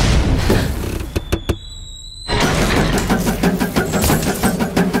 They've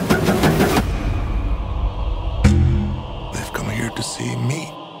come here to see me.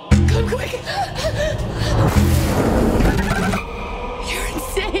 Come quick! You're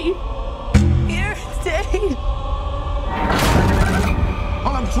insane! You're insane!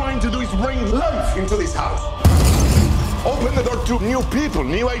 All I'm trying to do is bring life into this house. Open the door to new people,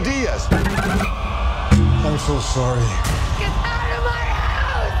 new ideas. I'm so sorry. Get out of my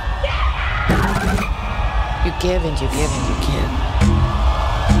house! You give and you give and you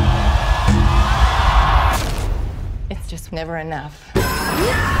give. It's just never enough.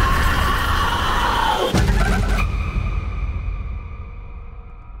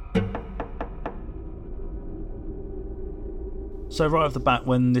 So right off the bat,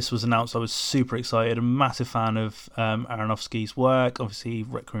 when this was announced, I was super excited. A massive fan of Aronofsky's work. Obviously,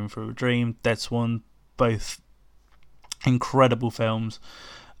 Requiem for a Dream, Dead Swan, both incredible films.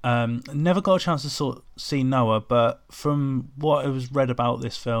 Never got a chance to see Noah, but from what I was read about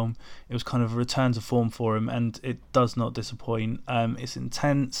this film, it was kind of a return to form for him, and it does not disappoint. It's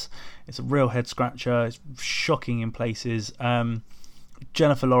intense. It's a real head scratcher. It's shocking in places.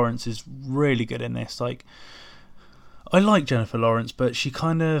 Jennifer Lawrence is really good in this. I like Jennifer Lawrence, but she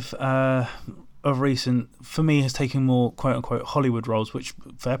kind of recent, for me, has taken more quote-unquote Hollywood roles, which,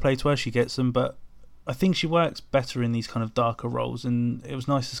 fair play to her, she gets them, but I think she works better in these kind of darker roles, and it was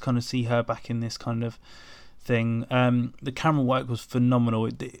nice to kind of see her back in this kind of thing. The camera work was phenomenal.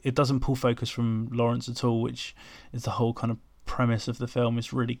 It doesn't pull focus from Lawrence at all, which is the whole kind of premise of the film.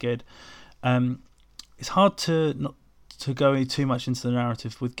 It's really good. It's hard to go too much into the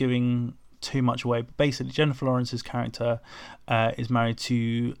narrative with giving too much away, but basically Jennifer Lawrence's character is married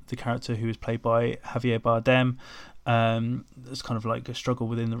to the character who is played by Javier Bardem. There's kind of like a struggle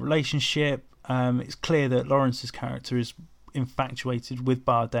within the relationship. It's clear that Lawrence's character is infatuated with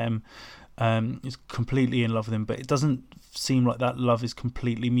Bardem, is completely in love with him, but it doesn't seem like that love is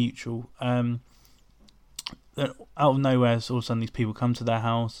completely mutual. Out of nowhere, all of a sudden these people come to their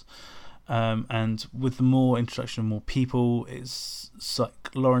house, and with the more introduction of more people, it's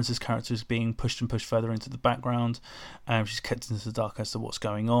like Lawrence's character is being pushed further into the background. She's kept into the dark as to what's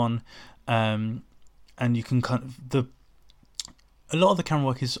going on, and you can kind of a lot of the camera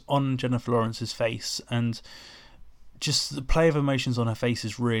work is on Jennifer Lawrence's face, and just the play of emotions on her face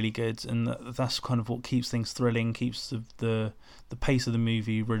is really good, and that's kind of what keeps things thrilling, keeps the pace of the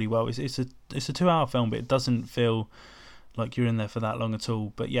movie really well. It's a 2-hour film, but it doesn't feel like you're in there for that long at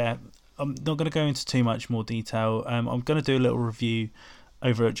all. But yeah, I'm not going to go into too much more detail. I'm going to do a little review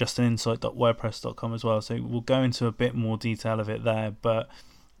over at justininsight.wordpress.com as well, so we'll go into a bit more detail of it there. But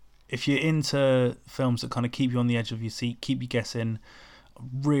if you're into films that kind of keep you on the edge of your seat, keep you guessing, I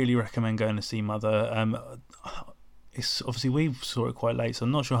really recommend going to see Mother. It's obviously, we saw it quite late, so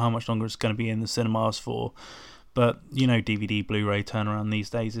I'm not sure how much longer it's going to be in the cinemas for, but you know, DVD, Blu-ray turnaround these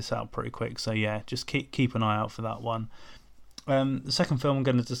days, it's out pretty quick, so yeah, just keep an eye out for that one. The second film I'm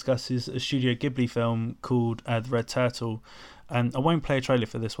going to discuss is a Studio Ghibli film called The Red Turtle, and I won't play a trailer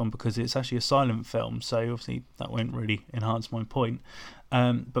for this one because it's actually a silent film, so obviously that won't really enhance my point.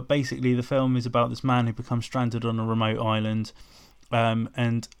 But basically the film is about this man who becomes stranded on a remote island,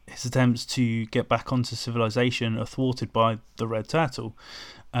 and his attempts to get back onto civilization are thwarted by the Red Turtle.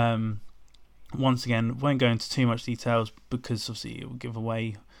 Once again, won't go into too much details because obviously it will give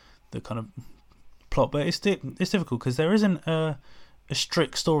away the kind of plot, but it's difficult because there isn't a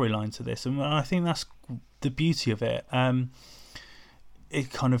strict storyline to this, and I think that's the beauty of it.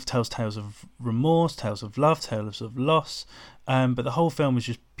 It kind of tells tales of remorse, tales of love, tales of loss, but the whole film is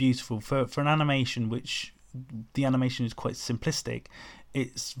just beautiful for an animation, which the animation is quite simplistic.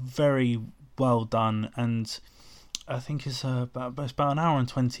 It's very well done, and I think it's about an hour and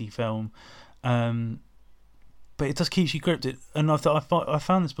 20 film, but but it just keeps you gripped. And I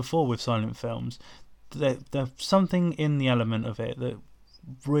found this before with silent films. There's something in the element of it that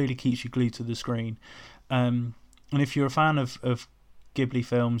really keeps you glued to the screen. And if you're a fan of Ghibli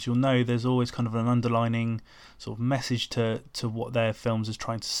films, you'll know there's always kind of an underlining sort of message to what their films is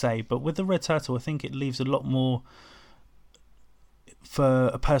trying to say. But with The Red Turtle, I think it leaves a lot more for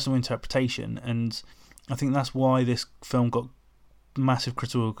a personal interpretation, and I think that's why this film got massive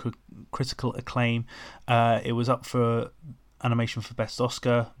critical acclaim. It was up for animation for Best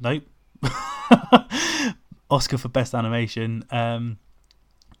Oscar. Nope. Oscar for Best Animation.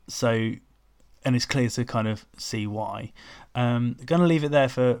 So, and it's clear to kind of see why. Going to leave it there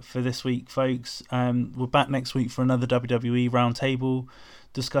for this week, folks. We're back next week for another WWE Roundtable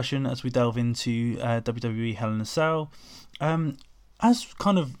discussion as we delve into WWE Hell in a Cell. As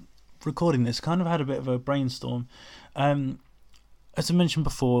kind of recording this, kind of had a bit of a brainstorm. As I mentioned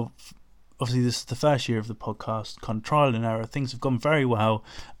before, obviously this is the first year of the podcast, kind of trial and error. Things have gone very well.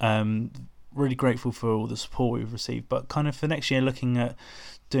 Really grateful for all the support we've received, but kind of for next year, looking at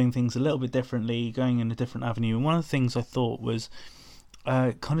doing things a little bit differently, going in a different avenue. And one of the things I thought was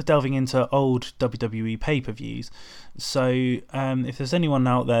kind of delving into old WWE pay-per-views. So if there's anyone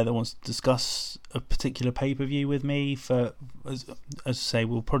out there that wants to discuss a particular pay-per-view with me, for as I say,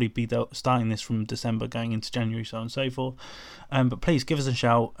 we'll probably be starting this from December going into January, so on and so forth. But please give us a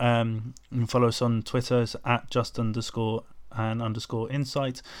shout, and follow us on Twitter at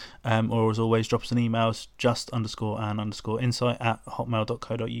just_and_insight, or as always, drop us an email,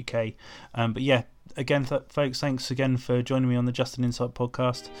 just_and_insight@hotmail.co.uk. But yeah, again, folks, thanks again for joining me on the Just and Insight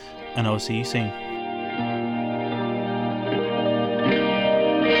podcast, and I'll see you soon.